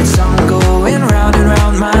favorite song going round and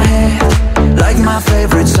round my head. Like my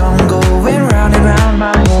favorite song going round and round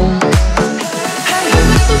my head.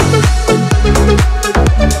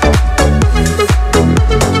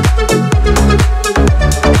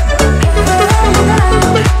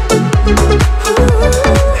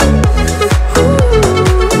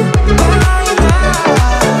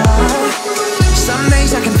 Some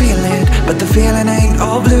days I can feel it, but the feeling ain't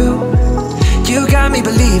all blue. You got me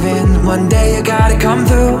believing one day you gotta come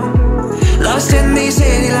through. Lost in these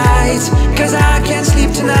city lights, 'cause I can't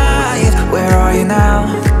sleep tonight. Where are you now?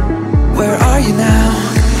 Where are you now?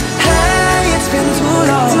 Hey, it's been too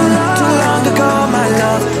long ago, my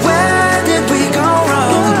love. Where did we go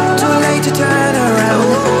wrong? Too late to turn around.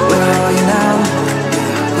 Where are you now?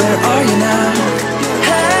 Where are you now?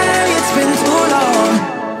 Hey, it's been too long.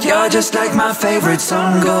 You're just like my favorite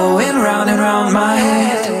song going round and round my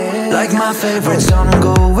head. Like my favorite song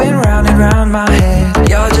going round and round my head.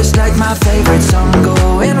 You're just like my favorite song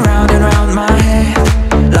going round and round my head.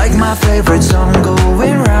 Like my favorite song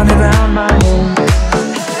going round and round my head.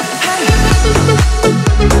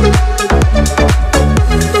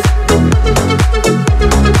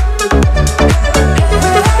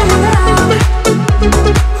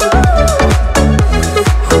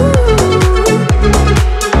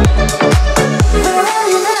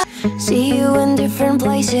 See you in different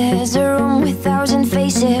places, a room with 1,000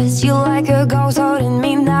 faces. You like a ghost holding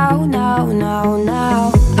me now, now, now,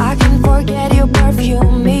 now. I can't forget your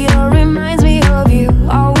perfume, it all reminds me of you.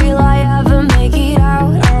 Oh, will I ever make it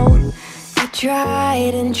out? Oh, I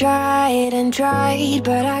tried and tried and tried,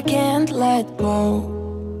 but I can't let go.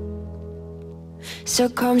 So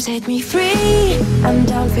come set me free, I'm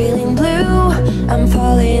done feeling blue. I'm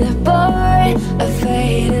falling apart, a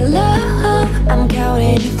faded love. I'm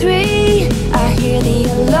counting to 3, I hear the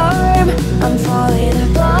alarm. I'm falling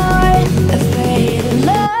apart, a faded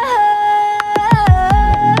love.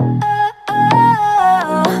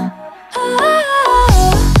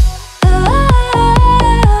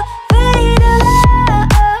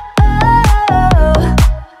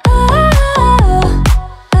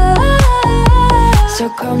 So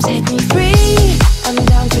come set me free, I'm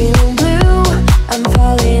down feeling blue. I'm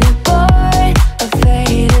falling apart, a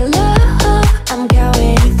faded love. I'm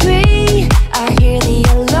counting to 3, I hear the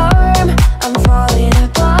alarm. I'm falling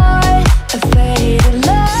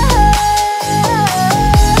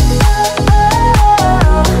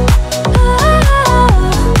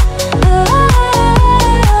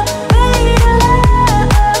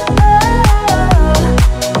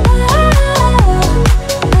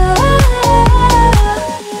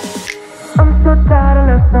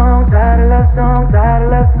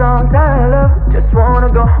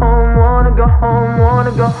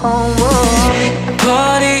home.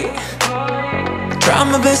 Party, try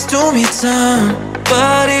my best to meet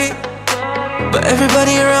somebody, but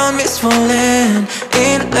everybody around me's falling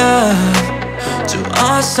in love to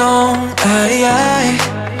our song.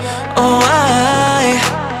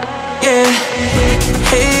 Yeah,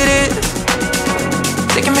 hate it,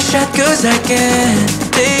 taking my shot cause I can't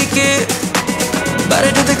take it, but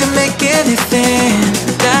I don't think I can make anything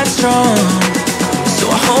that strong, so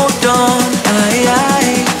I hold on.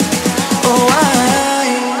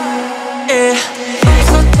 Yeah. I'm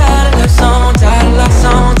so tired of love song, tired of love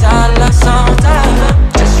song, tired of love song, tired of.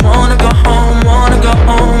 Just wanna go home, wanna go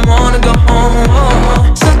home, wanna go home.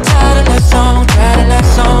 Oh. So tired of love song, tired of love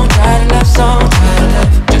song, tired of love song, tired of love.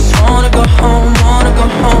 Just wanna go home, wanna go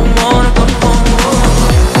home, wanna go home. Oh.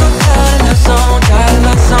 So tired of love song, tired of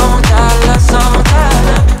love song, tired of love song, tired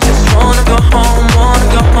of. Just wanna go home, wanna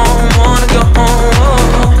go home, wanna go home.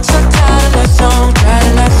 Oh. So tired of love song, tired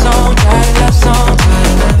of love song, tired of love song, tired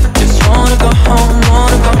of love. Just wanna go home,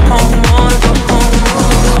 wanna go home, wanna go home.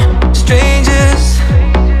 Oh. Strangers,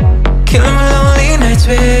 killing my lonely nights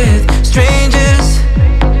with strangers.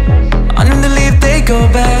 I need to leave, they go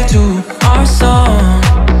back to our song,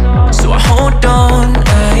 so I hold on.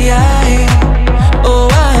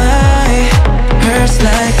 Hurts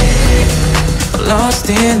like lost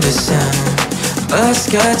in the sound, bus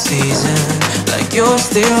got season, like you're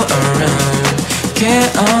still around.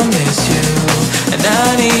 Can't miss you, and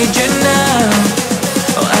I need you now.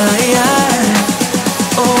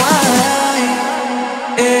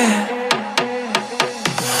 Yeah.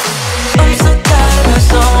 I'm so tired of that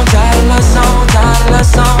song, tired of that song, tired of that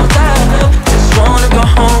song, tired of. Just wanna go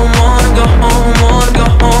home, wanna go home, wanna go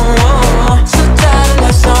home. Oh. So tired of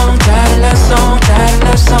that song, tired of that song, tired of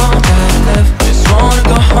that song, tired of. Just wanna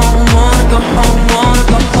go home, wanna go home, wanna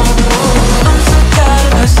go home. Oh. I'm so tired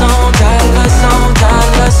of that song, tired of that song, tired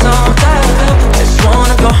of that song, tired of. Just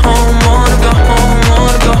wanna go home, wanna go home,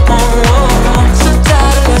 wanna go home. Oh. So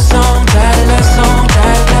tired of that song, tired of that song,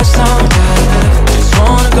 tired of that song, tired of. Just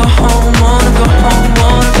wanna go home, wanna go home,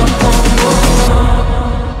 wanna go home. Oh.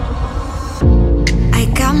 I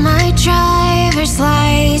got my driver's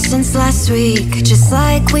license last week, just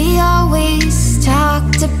like we always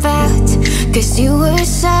talked about. Cause you were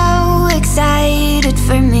so excited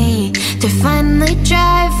for me to finally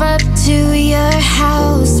drive up to your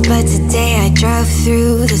house. But today I drove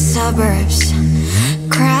through the suburbs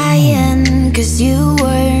crying cause you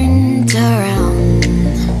weren't around.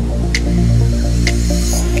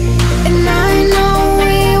 And I know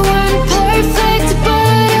we weren't perfect,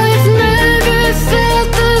 but I've never felt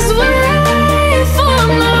this way for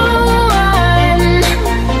no one.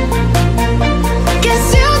 Guess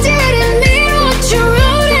you didn't mean what you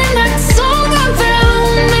wrote in that song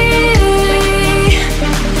about me.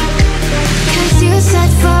 Cause you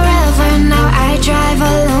said forever, now I drive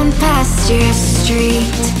alone past your street.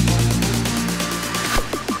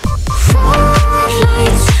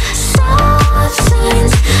 Lights, stop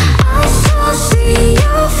signs, I still see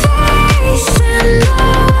your face in the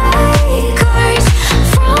white cars,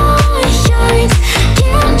 front yards.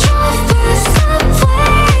 Can't drive past the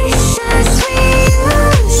places we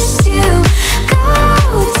used to go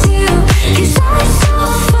to, cause I so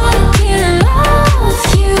fucking love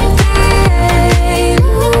you, babe.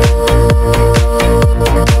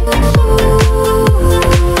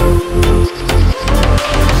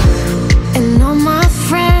 And all my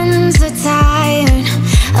friends are tired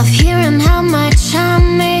of hearing how much I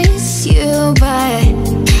miss you, but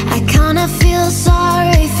I kinda feel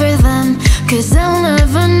sorry for them, cause they'll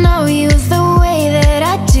never know you the way that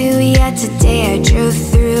I do. Yeah, today I drove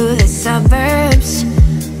through the suburbs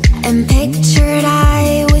and pictured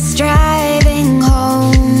I was driving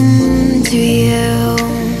home to you.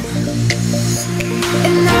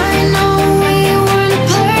 And I know we weren't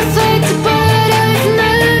perfect, but I've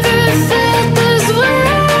never felt this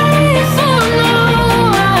way for no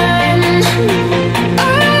one.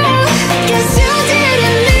 Oh, guess you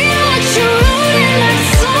didn't mean what you wrote in that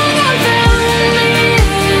song about me.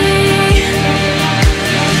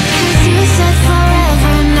 Cause you said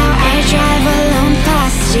forever, now I drive alone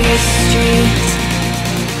past your street.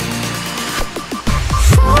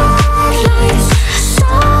 Lights,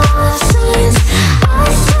 stop signs, I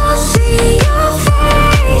still see your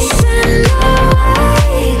face in the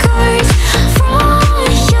white cars,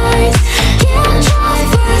 front yards. Can't drive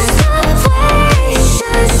past the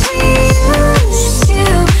places we used to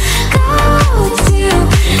go to,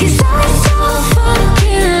 cause I so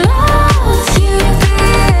fucking love you,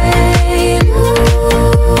 babe.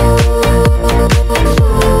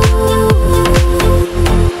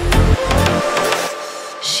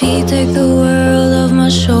 She took the world off my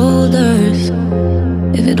shoulders.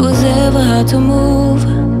 if it was ever hard to move.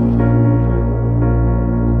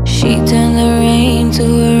 She turned the rain to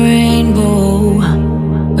a rainbow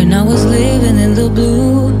when I was living in the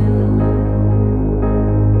blue.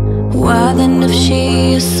 Why then, if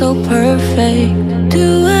she is so perfect,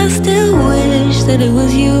 do I still wish that it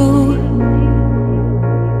was you?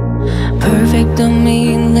 Perfect don't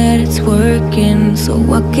mean that it's working, so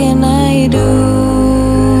what can I do?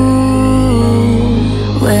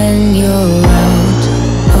 When you're out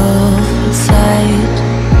of sight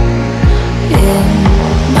in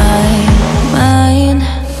my mind,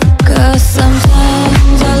 'cause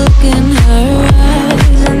sometimes I look in her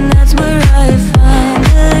eyes and that's where I find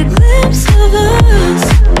a glimpse of us.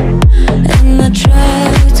 And I try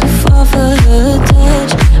to fall for her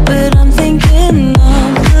touch, but I'm thinking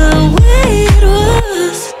of the way it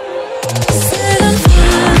was. Said I'm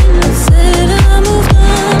fine, said I moved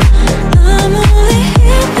on. I'm only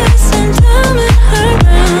here passing time in her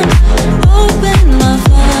ground. Hoping I'll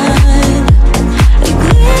find a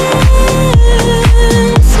glimpse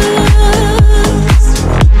of us.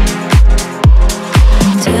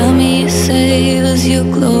 Tell me you say this your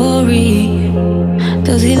glory.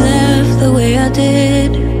 Does he laugh the way I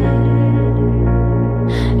did?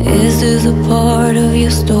 Is this a part of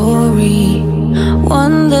your story,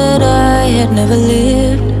 one that I had never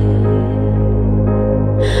lived?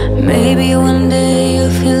 Maybe one day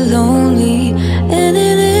you'll feel lonely, and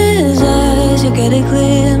in his eyes you'll get a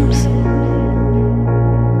glimpse.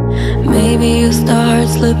 Maybe you'll start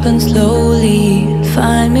slipping slowly and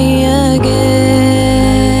find me again.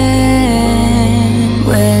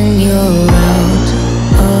 When you're out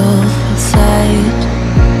of sight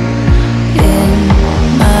in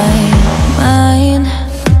my mind,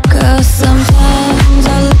 'cause sometimes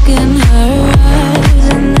I look in her eyes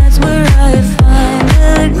and that's where I find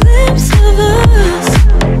a glimpse of us.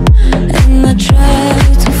 And I try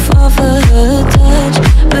to fall for her touch,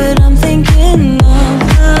 but I'm thinking of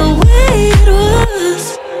the way it was.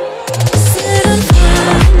 Said I'm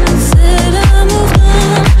fine, said I moved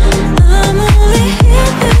on. I'm only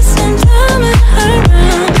here passing time in her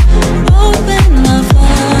ground. Hoping I'll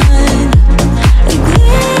find a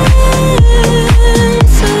glimpse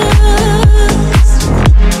of us.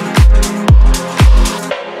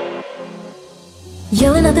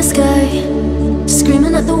 Yelling at the sky,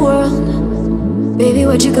 screaming at the world. Baby,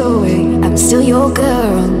 where'd you go? I'm still your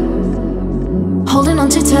girl. Holding on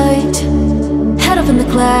too tight, head up in the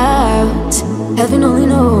clouds. Heaven only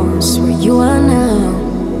knows where you are now.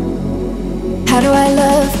 How do I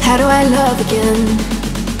love again?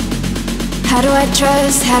 How do I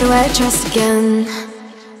trust again?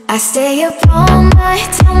 I stay up all night,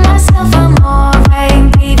 tell myself I'm alright.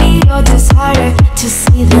 Baby, you're just harder to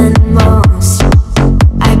see than most.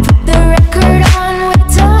 I put the record on, wait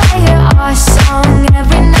till I hear our song.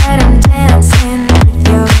 Every night I'm dancing with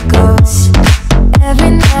your ghost.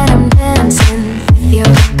 Every night I'm dancing with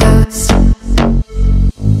your ghost.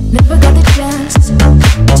 Never got the chance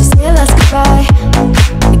to say a last goodbye.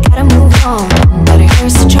 I gotta move on, but it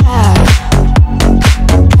hurts to try.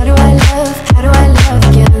 How do I love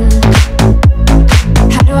again?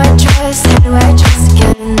 How do I trust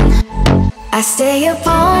again? I stay up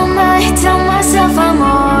all night, tell myself I'm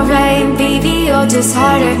alright. Baby, you're just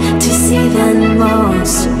harder to see than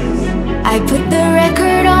most. I put the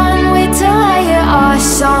record on, wait till I hear our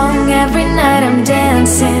song. Every night I'm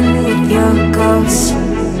dancing with your ghost.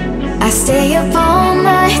 I stay up all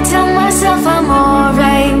night, tell myself I'm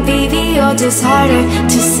alright. Baby, you're just harder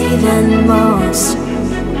to see than most.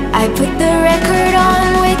 I put the record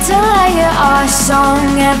on, wait till I hear our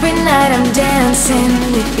song. Every night I'm dancing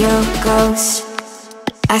with your ghost.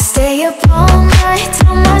 I stay up all night,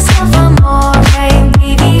 tell myself I'm alright.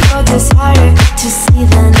 Baby, you're just harder to see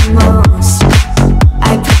than most.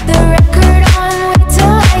 I put the record on, wait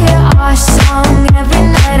till I hear our song. Every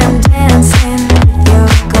night I'm dancing with your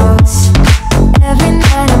ghost. Every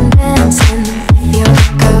night I'm dancing with your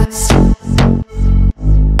ghost.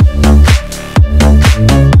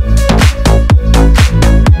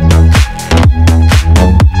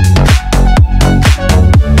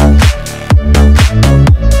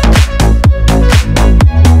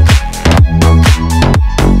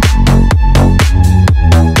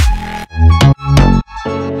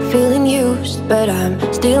 But I'm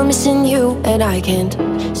still missing you, and I can't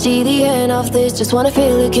see the end of this. Just wanna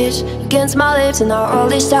feel a kiss against my lips, and now all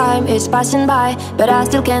this time is passing by, but I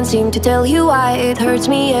still can't seem to tell you why. It hurts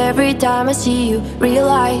me every time I see you,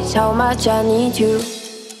 realize how much I need you.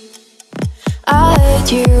 I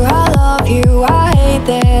hate you, I love you, I hate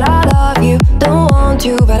that I love you. Don't want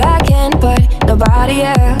to, but I can't put nobody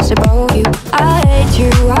else above you. I hate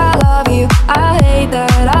you, I love you, I hate that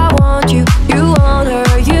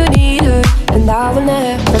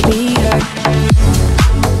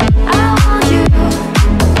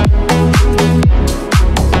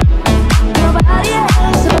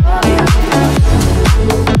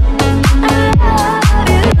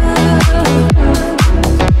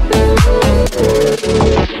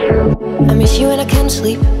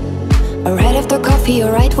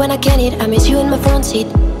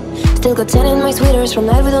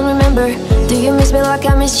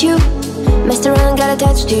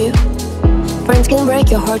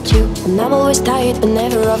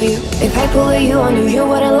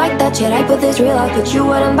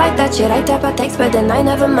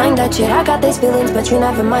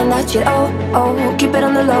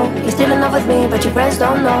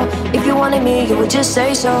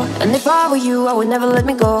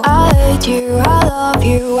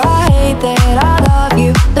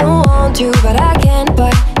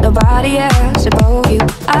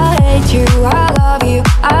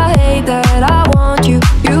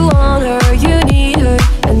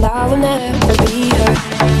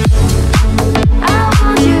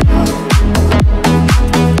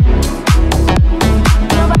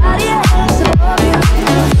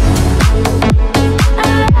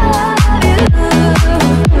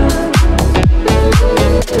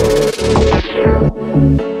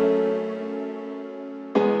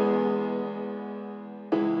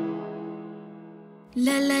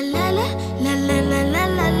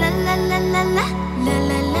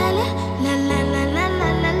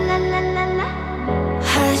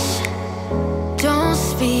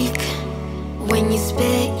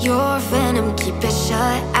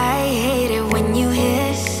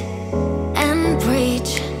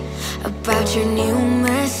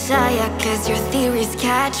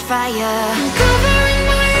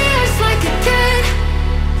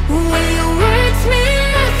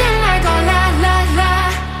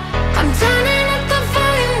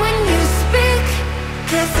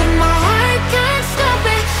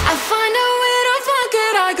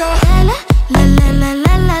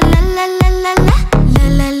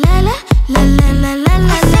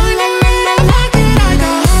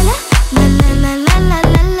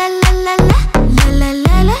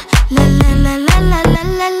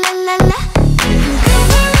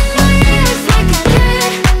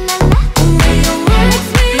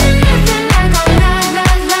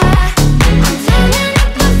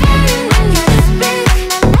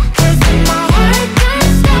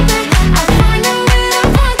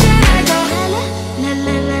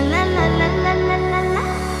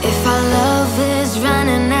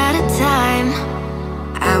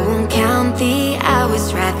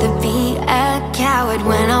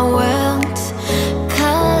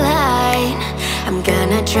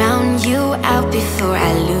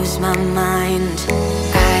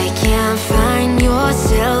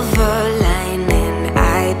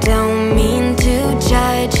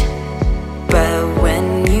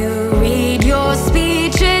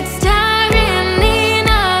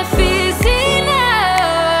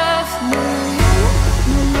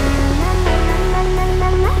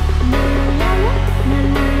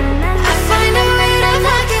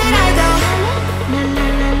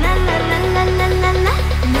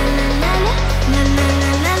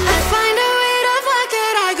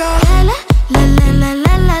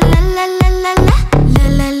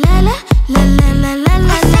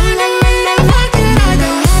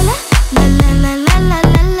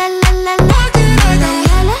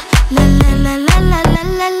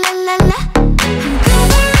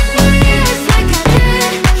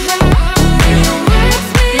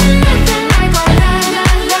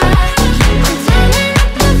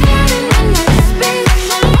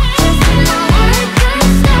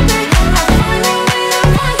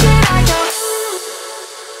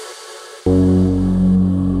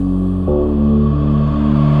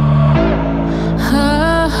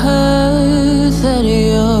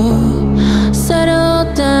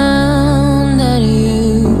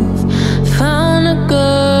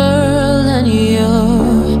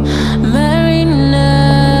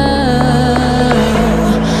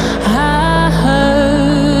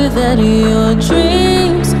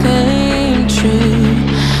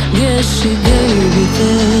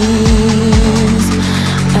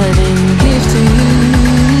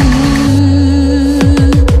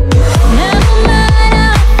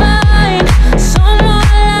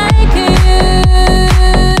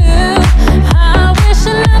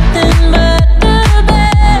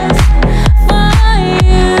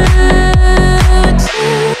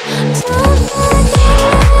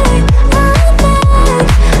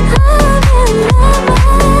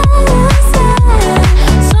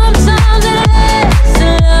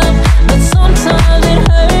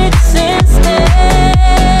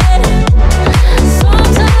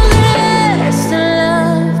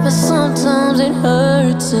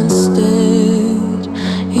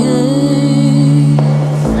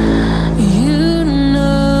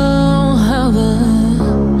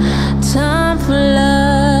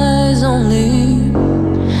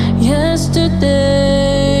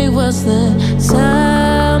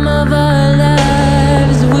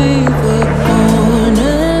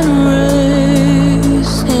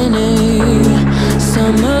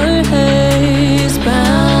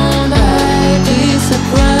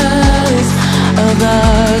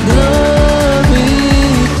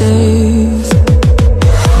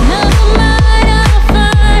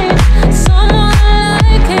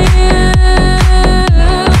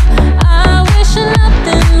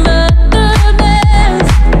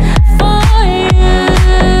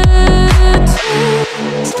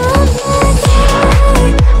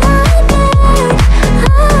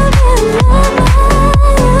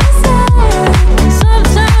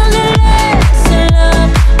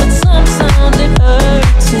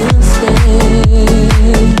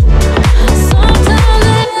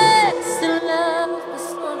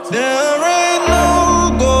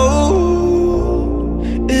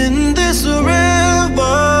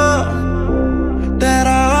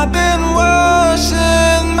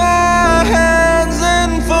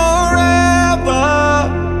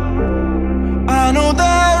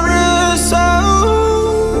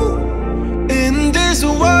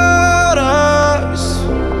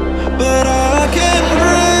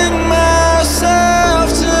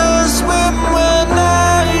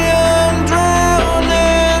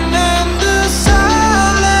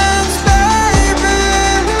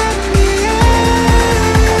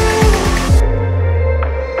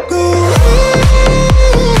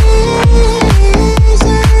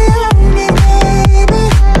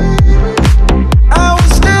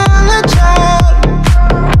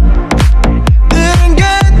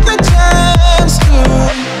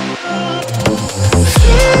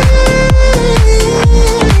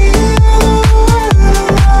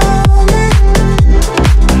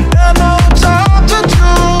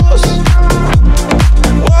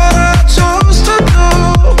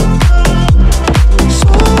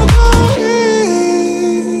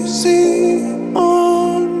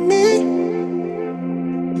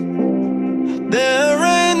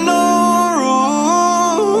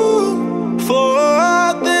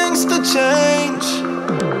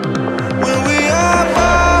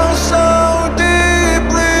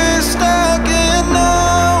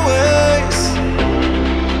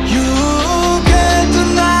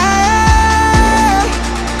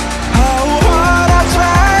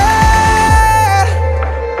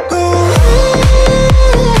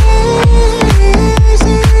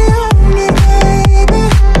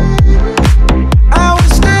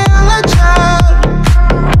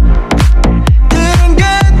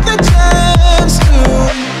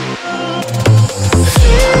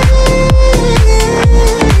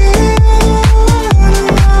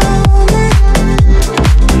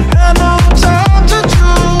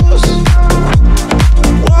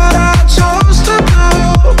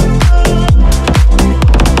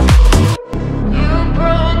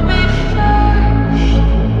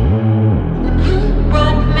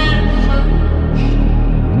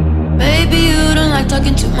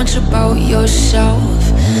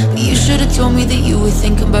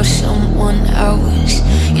about someone else.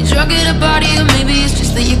 You drunk at a party, or maybe it's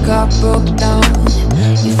just that your car broke down.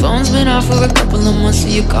 Your phone's been off for a couple of months, so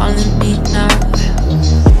you're calling me now.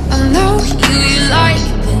 I know you like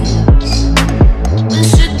this. When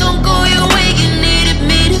shit don't go your way, you needed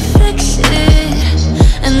me to fix it.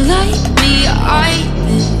 And like me, I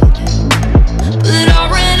did, but I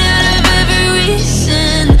ran out of every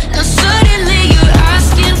reason. Now suddenly you're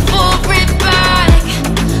asking for it back.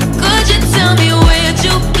 Could you tell me where'd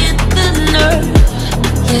you get the nerve?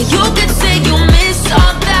 Yeah, you could say you miss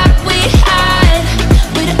all that we had,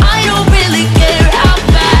 but I don't really care how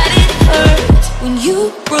bad it hurts when you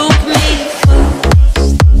broke me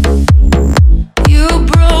first. You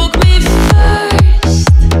broke me first.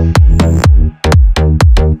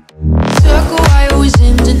 Took a while, I was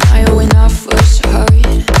in denial when I first heard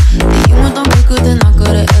that you went on quicker than I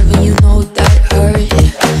could've ever, you know that hurt.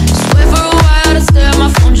 Swear for a while to stare at my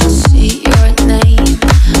phone just to see your name.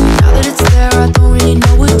 Now that it's there, I don't really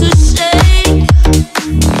know what to say.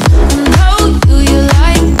 I know you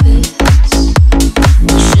like this.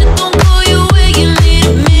 Shit don't go your way, you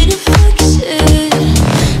needed me to fix it.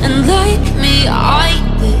 And like me, I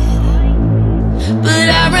did, but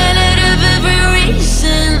I ran out of every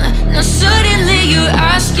reason. Now suddenly you're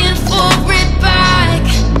asking for it back.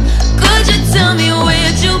 Could you tell me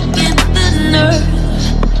where'd you get the nerve?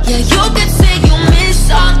 Yeah, you could say you miss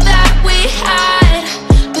all that we had,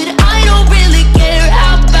 but I don't really care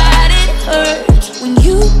how bad it hurts when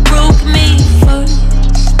you broke me first.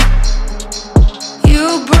 You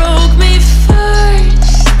broke me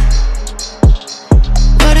first.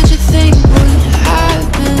 What did you think would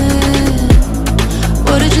happen?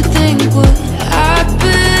 What did you think would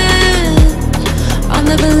happen? I'll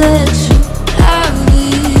never let you have it.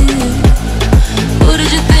 What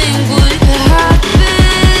did you think would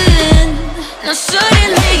happen? Now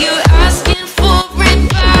suddenly you're asking for it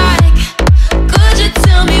back. Could you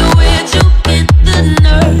tell me where'd you get the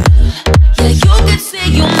nerve? Yeah, you could say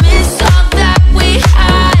you miss all that we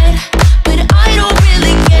had, but I don't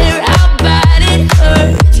really care how bad it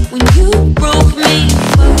hurts when you broke me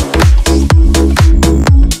first.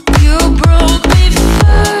 You broke me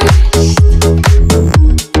first.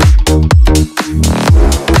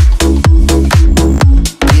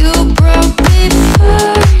 You broke me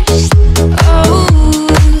first. Oh.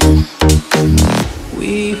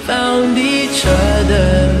 We found each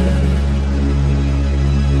other.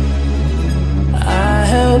 I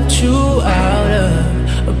helped you out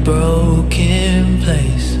of a broken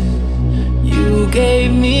place. You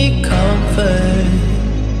gave me comfort,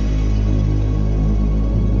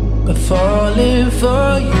 but falling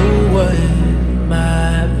for you was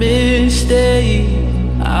my mistake.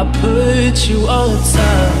 I put you on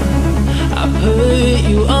top. I put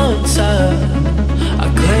you on top. I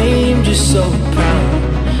claimed you so proud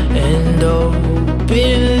and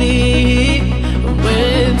openly.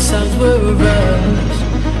 When times were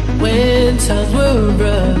rough, when times were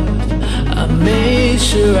rough, I made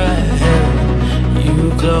sure I held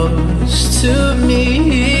you close to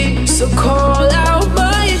me. So call out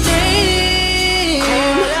my name.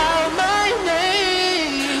 Call out my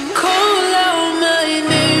name. Call out my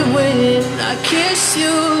name when I kiss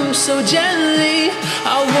you so gently.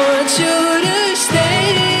 I want you to stay.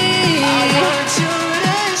 I want you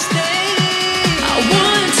to stay. I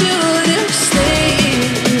want you to stay,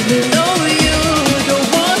 even though you don't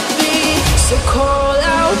want me. So call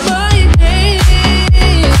out my name.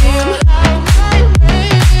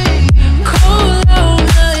 Call out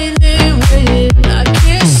my name when I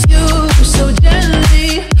kiss you so gently.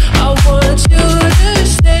 I want you to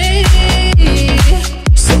stay.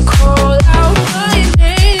 So call out my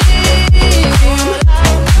name.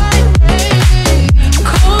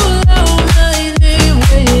 Call out my name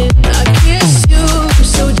when I kiss you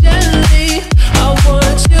so gently. I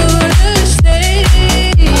want you to stay.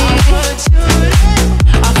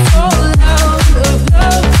 I fall out of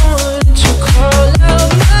love, won't you call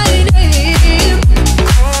out my name?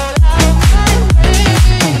 Call out my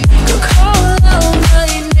name. Call out my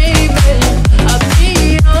name and I'll be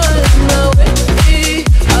on my way.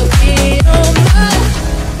 I'll be on my.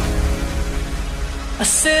 I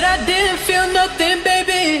said I didn't feel nothing,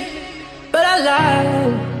 baby, but I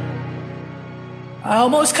lied. I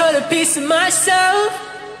almost cut a piece of myself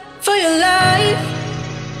for your life.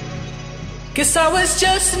 Guess I was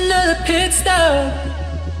just another pit stop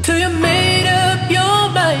till you made up your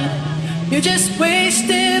mind. You just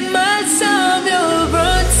wasted my time. You're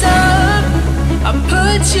on top. I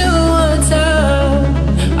put you on top.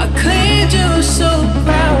 I claimed you so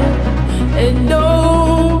proud and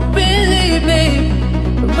openly, babe.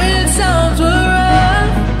 When times were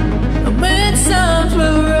rough, when times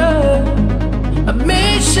were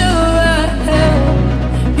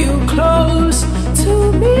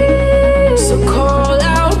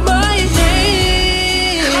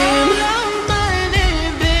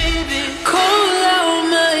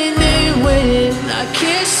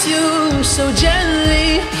so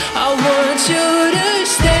gently. I want you to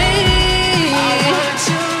stay. I want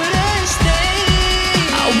you to stay.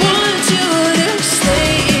 I want you to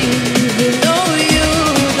stay. Even though you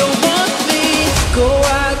don't want me, go,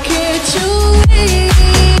 why can't you wait?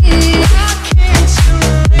 Why can't you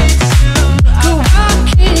wait till? Go, why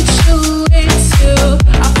can't you wait till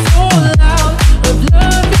I fall out of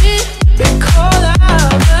loving and call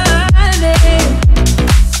out my name?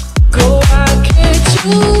 Go, why can't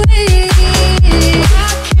you wait? Why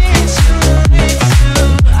can't you wait till?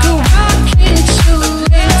 Go, why can't you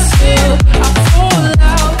wait till I fall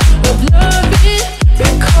out of loving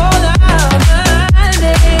and call out my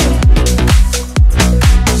name?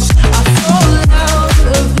 I fall out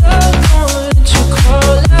of love, won't you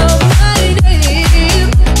call out my name?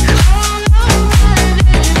 Call out my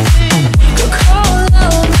name. Go call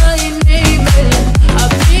out my name, and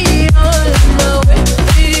I'll be on my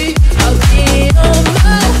way. I'll be on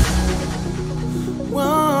my.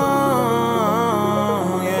 Wow,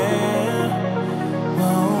 yeah.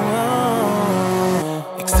 Wow.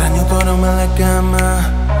 Extraño tu aroma en la cama,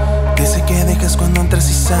 ese que dejas cuando entras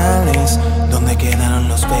y sales. ¿Dónde quedaron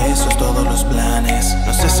los besos, todos los planes?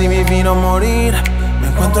 No sé si vivir o morir. Me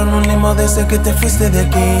encuentro en un limbo desde que te fuiste de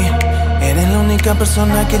aquí. Eres la única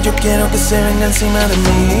persona que yo quiero que se venga encima de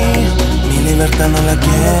mí. Mi libertad no la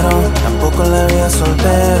quiero, tampoco la vida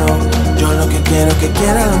soltero. Yo lo que quiero es que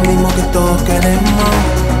quiera lo mismo que todos queremos.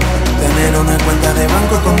 Tener una cuenta de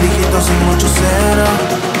banco con dígitos y muchos ceros.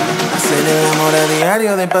 Hacer el amor a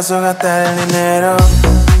diario, de paso gastar el dinero.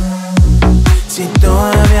 Si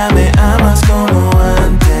todavía me amas como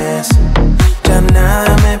antes, ya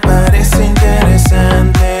nada me parece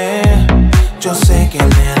interesante. Yo sé que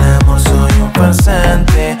en el amor soy un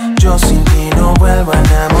farsante. Yo sin ti no vuelvo a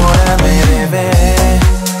enamorarme, bebé.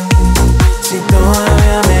 Si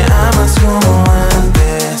todavía me amas como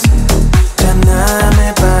antes, ya nada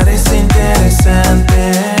me parece interesante.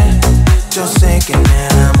 Yo sé que en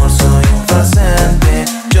el amor soy un farsante.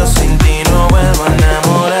 Yo sin ti no vuelvo a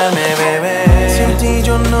enamorarme, bebé. Sin ti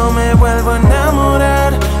yo no me vuelvo a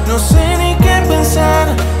enamorar. No sé ni qué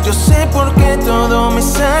pensar. Yo sé por qué todo me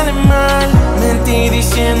sale mal. Mentí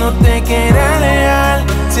diciéndote que era leal.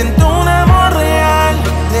 Siento un amor real.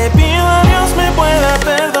 Le pido a Dios me pueda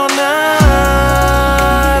perdonar.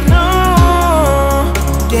 No,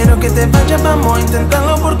 quiero que te vayas, vamos a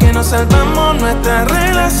intentarlo porque nos salvamos nuestra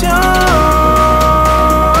relación.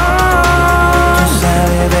 Tú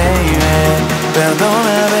sabes, baby,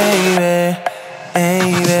 perdona, baby,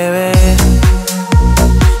 hey, bebé.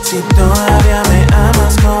 Si todavía me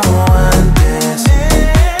amas como antes,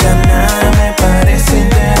 ya nada me parece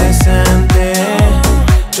interesante.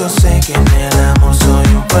 Yo sé que en el amor soy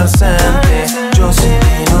un farsante. Yo sin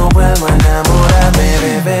ti no vuelvo a enamorarme,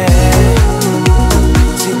 bebé.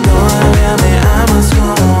 Si todavía me amas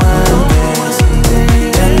como antes,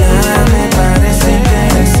 ya nada me parece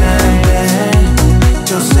interesante.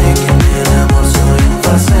 Yo sé que en el amor soy un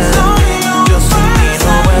farsante. Yo sin ti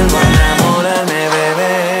no vuelvo a enamorarme,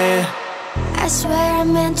 bebé. I swear I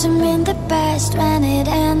meant to mean the best when it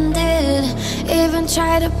ended. Even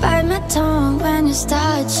tried to bite my tongue when you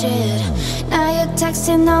started shit. Now you're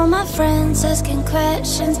texting all my friends, asking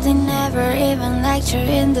questions. They never even liked you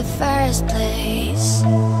in the first place.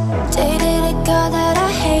 Dated a girl that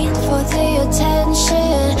I hate for the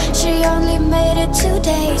attention. She only made it 2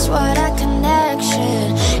 days, what a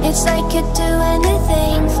connection. It's like you'd do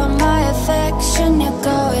anything for my affection. You're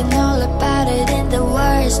going all about it in the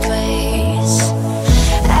worst ways.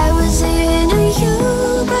 I was into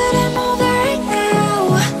you, but I'm over it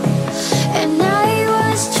now. And I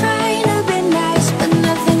was trying to be nice, but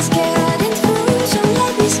nothing's getting through, so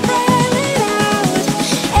let me spell it out.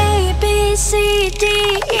 A, B, C, D,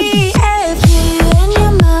 E, F. You and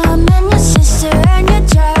your mom and your sister and your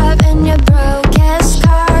job and your broke-ass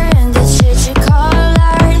car and the shit you call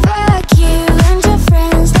art. Fuck you and your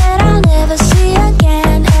friends that I'll never see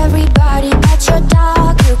again. Everybody but your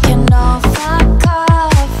dog, you can all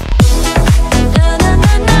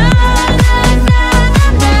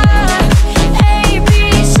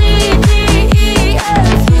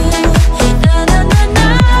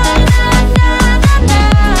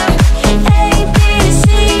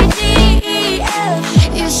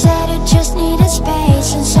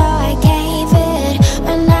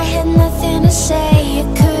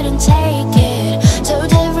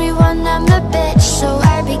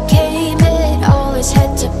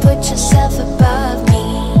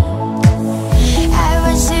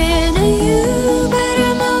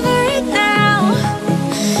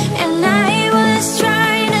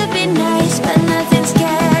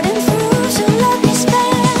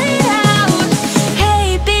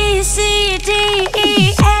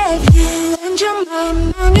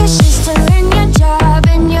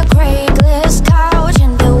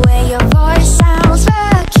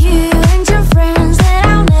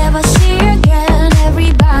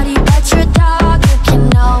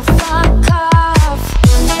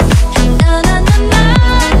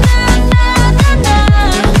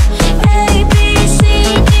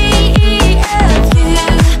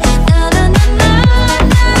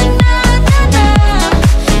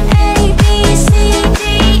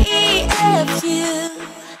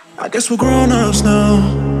we're grown-ups now.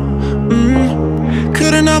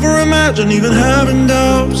 Couldn't ever imagine even having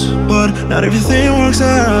doubts, but not everything works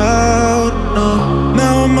out, no.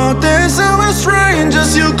 Now I'm out dancing with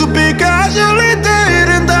strangers. You could be casually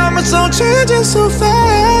dating them. It's all changing so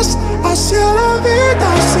fast. I see la vida,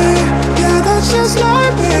 I see. Yeah, that's just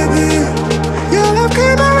life, baby. Your love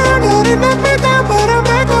came around, yeah, it knocked me down, but I'm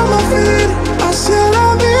back on my feet. I see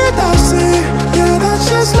la vida, I see. Yeah, that's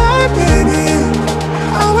just life, baby.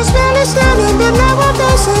 I was barely standing, but now I'm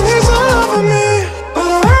dancing. He's all over me.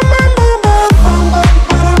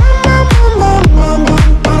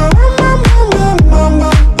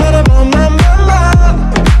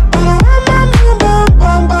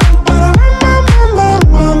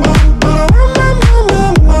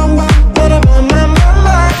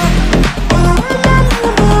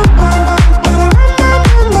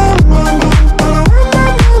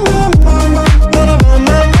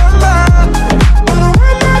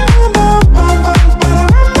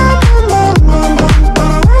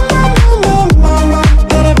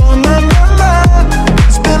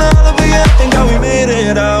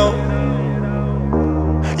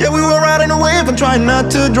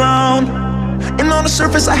 Not to drown. And on the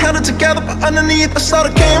surface I held it together, but underneath I saw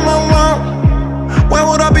the came around. Where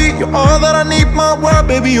would I be? You're all that I need, my world,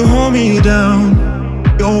 baby. You hold me down.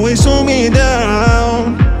 You always hold me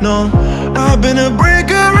down. No, I've been a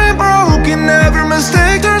breaker and broken. Every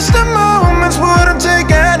mistake turns to moments. Wouldn't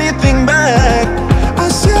take anything back. I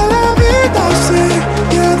see la vida, I see.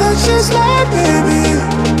 Yeah, that's just life, baby.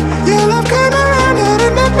 Your love came around and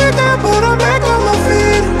it knocked me down, but I'm back on my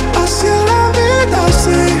feet. I see la vida, I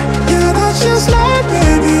see. Yeah, that's just life,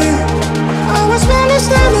 baby. I was barely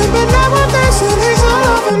standing, but now I'm dancing. He's all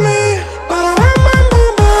over me.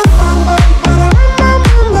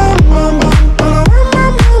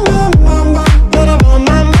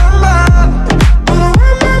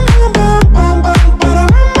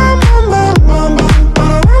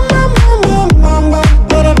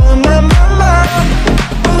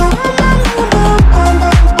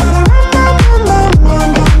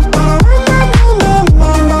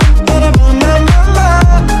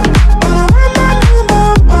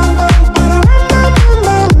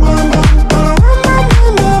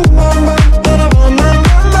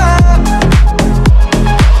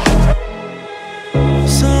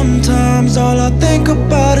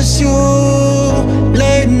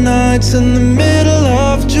 In the middle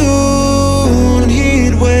of June,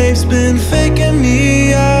 heat waves been faking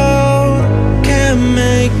me out. Can't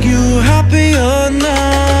make you happier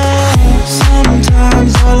now.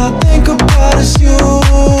 Sometimes all I think about is you.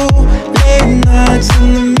 Late nights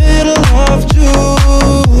in the middle of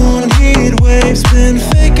June, heat waves been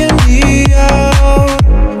faking me out.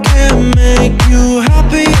 Can't make you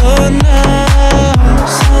happier now.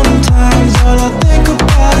 Sometimes all I think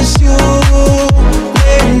about is you.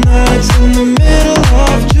 Nights in the middle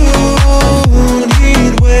of June,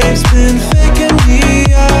 heat waves been faking me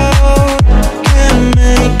out. Can't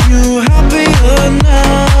make you happier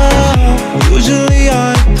now. Usually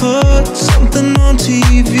I put something on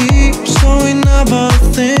TV, so we never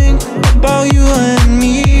think about you and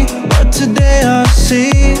me. But today I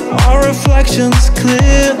see our reflections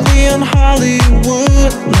clearly in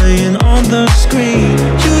Hollywood, laying on the screen.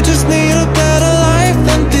 You just need a better life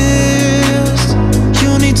than this.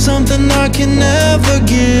 You need something I can never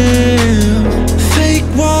give. Fake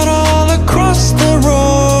water all across the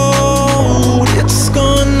road. It's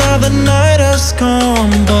gone now, the night has come.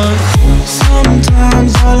 But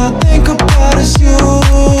sometimes all I think about is you.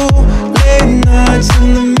 Late nights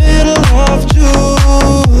in the middle of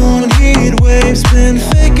June, heat waves been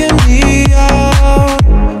faking me out.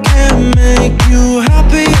 Can't make you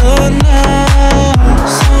happier now.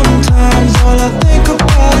 Sometimes all I think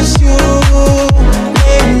about is you.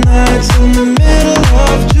 Nights in the middle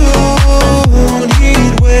of June,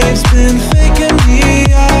 heat waves been faking me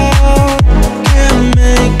out. Can't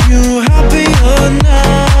make you happier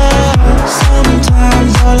now.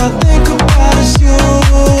 Sometimes all I think about is you.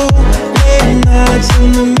 Late nights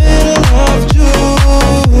in the middle of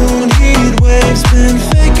June, heat waves been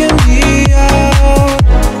faking me out.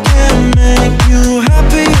 Can't make you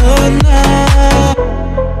happier now.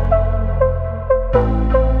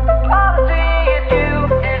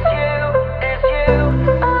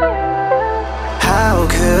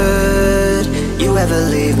 Ever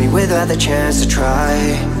leave me without the chance to try?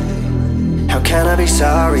 How can I be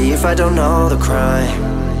sorry if I don't know the crime?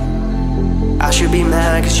 I should be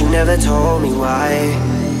mad cause you never told me why.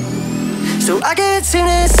 So I can't seem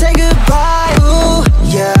to say goodbye. Ooh,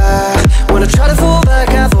 yeah. When I try to fall back,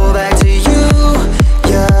 I fall back to you.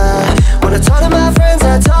 Yeah. When I talk to my friends,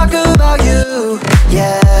 I talk about you.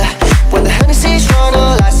 Yeah.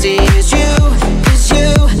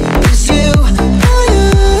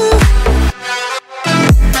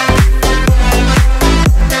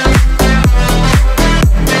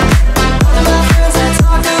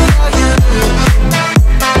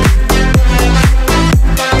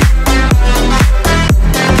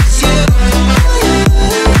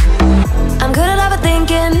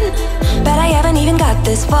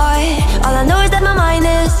 that my mind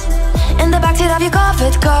is in the backseat of your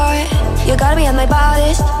covered car. You gotta be at my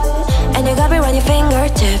bodies, and you gotta be around your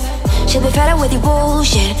fingertip. Should be fed up with your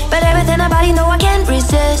bullshit, but everything about you know I can't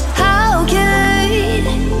resist. How could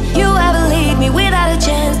you ever leave me without a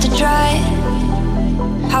chance to try?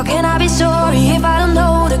 How can I be sorry if I don't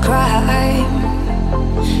know the crime?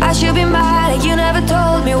 I should be mad that you never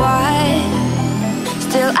told me why.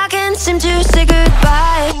 Still I can't seem to say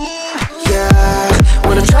goodbye. Yeah,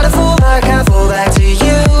 when I try to fall back, I fall back to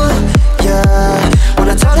you. Yeah, when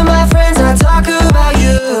I talk to my friends, I talk about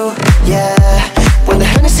you. Yeah, when the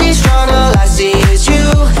Hennessy's strong, all I see is you.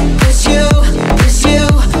 It's you, it's you,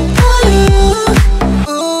 oh you.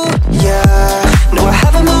 Ooh, yeah, no I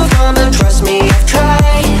haven't moved on, but trust me, I've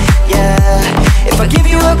tried. Yeah, if I give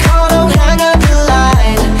you a call, don't hang up the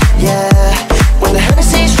line. Yeah, when the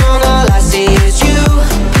Hennessy's strong, all I see is you.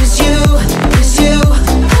 It's you, it's you,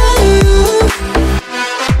 oh you.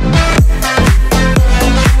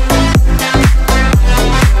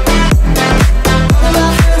 All of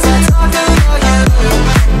my friends are talking about you.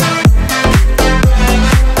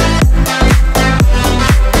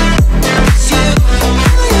 It's you,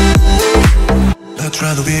 oh you. Not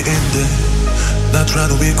trying to be in there, not trying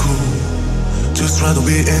to be cool, just trying to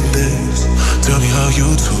be in this. Tell me how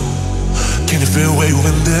you do. Can you feel where you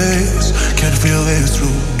in this? Can you feel it's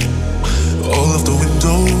true? All of the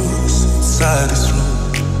windows inside this room.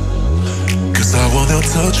 Cause I wanna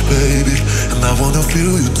touch, baby, and I wanna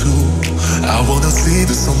feel you too. I wanna see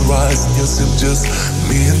the sunrise and yes, it's just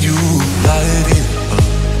me and you. Lighting up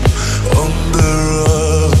on the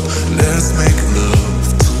road. Let's make love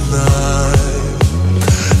tonight.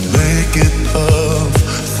 Make it up,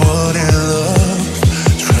 fall in love,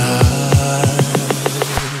 try.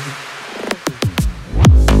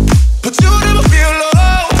 But you never feel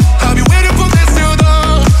low. I'll be waiting for this till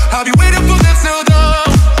dawn. I'll be waiting for this till dawn.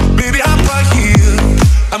 Baby, I'm right here.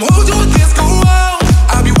 I'm holding with this go on.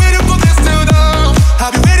 I'll be waiting for this till dawn.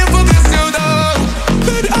 I'll be waiting for this till dawn.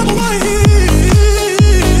 Baby, I'm right here.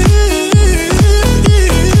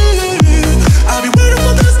 I'll be waiting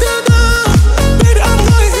for this till dawn. Baby, I'm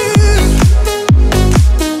right here.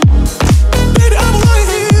 Baby, I'm right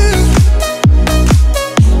here.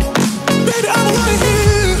 Baby, I'm right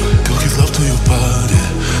here. Go give love to your body.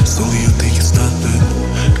 Slowly you think it's nothing.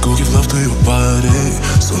 Go give love to your body.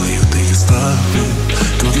 Slowly you think it's nothing.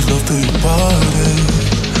 Go give love to your body.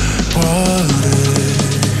 Body.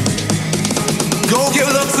 Go give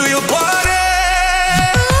love to your body.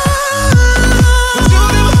 But you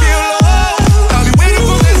never feel low. I'll be waiting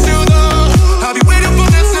for this till dawn. I'll be waiting for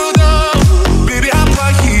this till dawn. Baby, I'm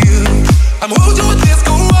right here. I'm holding with this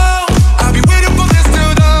go on. I'll be waiting for this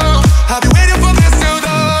till dawn. I'll be waiting for this till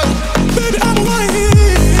dawn. Baby, I'm right here.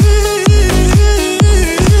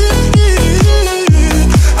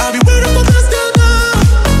 I'll be waiting for this till dawn.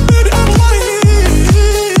 Baby, I'm right here.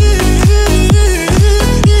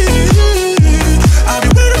 I'll be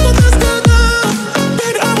waiting for this till dawn.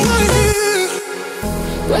 Baby, I'm right here.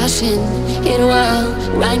 Rushing, hit a wall.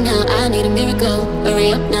 Right now, I need a miracle.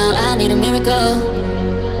 Hurry up now, I need a miracle.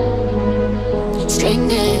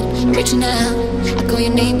 Stranded, reaching out. I call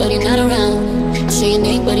your name, but you're not around. I say your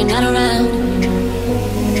name, but you're not around.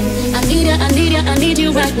 I need you, I need you, I need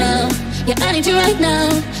you right now. Yeah, I need you right now.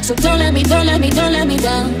 So don't let me, don't let me, don't let me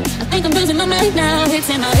down. I think I'm losing my mind now. It's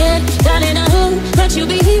in my head, darling, I hope that you'll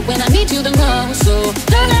be here when I need you the most. So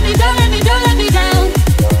don't let me, don't let me, don't let me down.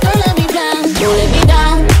 Don't let me down, don't let me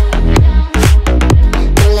down.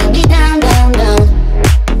 Don't let me down, down, down.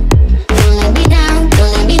 Don't let me down,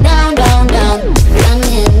 don't let me down, down, down.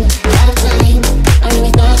 Running out of time. I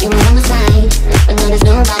really thought you were on my side, but now there's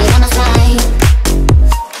nobody on my side.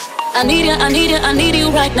 I need you, I need you, I need you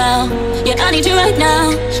right now. Yeah, I need you right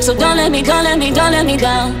now. So don't let me, don't let me, don't let me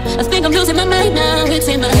down. I think I'm losing my mind now. It's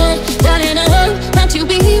in my head, darling, I hope that you'll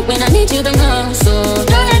be here when I need you the most. So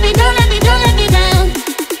don't let me, don't let me, don't let me down.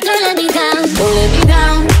 Don't let me down, don't let me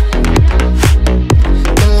down.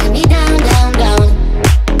 Don't let me down, down, down.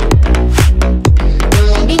 Don't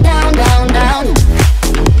let me down, down, down.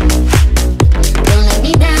 Don't let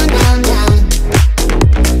me down, down, down.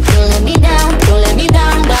 Don't let me down, don't let me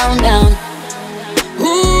down, down, down.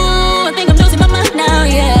 Ooh, I think I'm losing my mind now,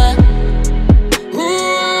 yeah.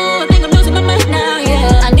 Ooh, I think I'm losing my mind now,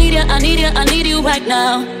 yeah. I need you, I need you, I need you right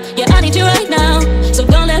now. Yeah, I need you right now. So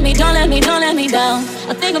don't let me, don't let me, don't let me down.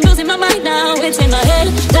 I think I'm losing my mind now. It's in my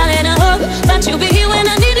head, darling, I hope that you'll be here when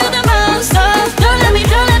I need you the most.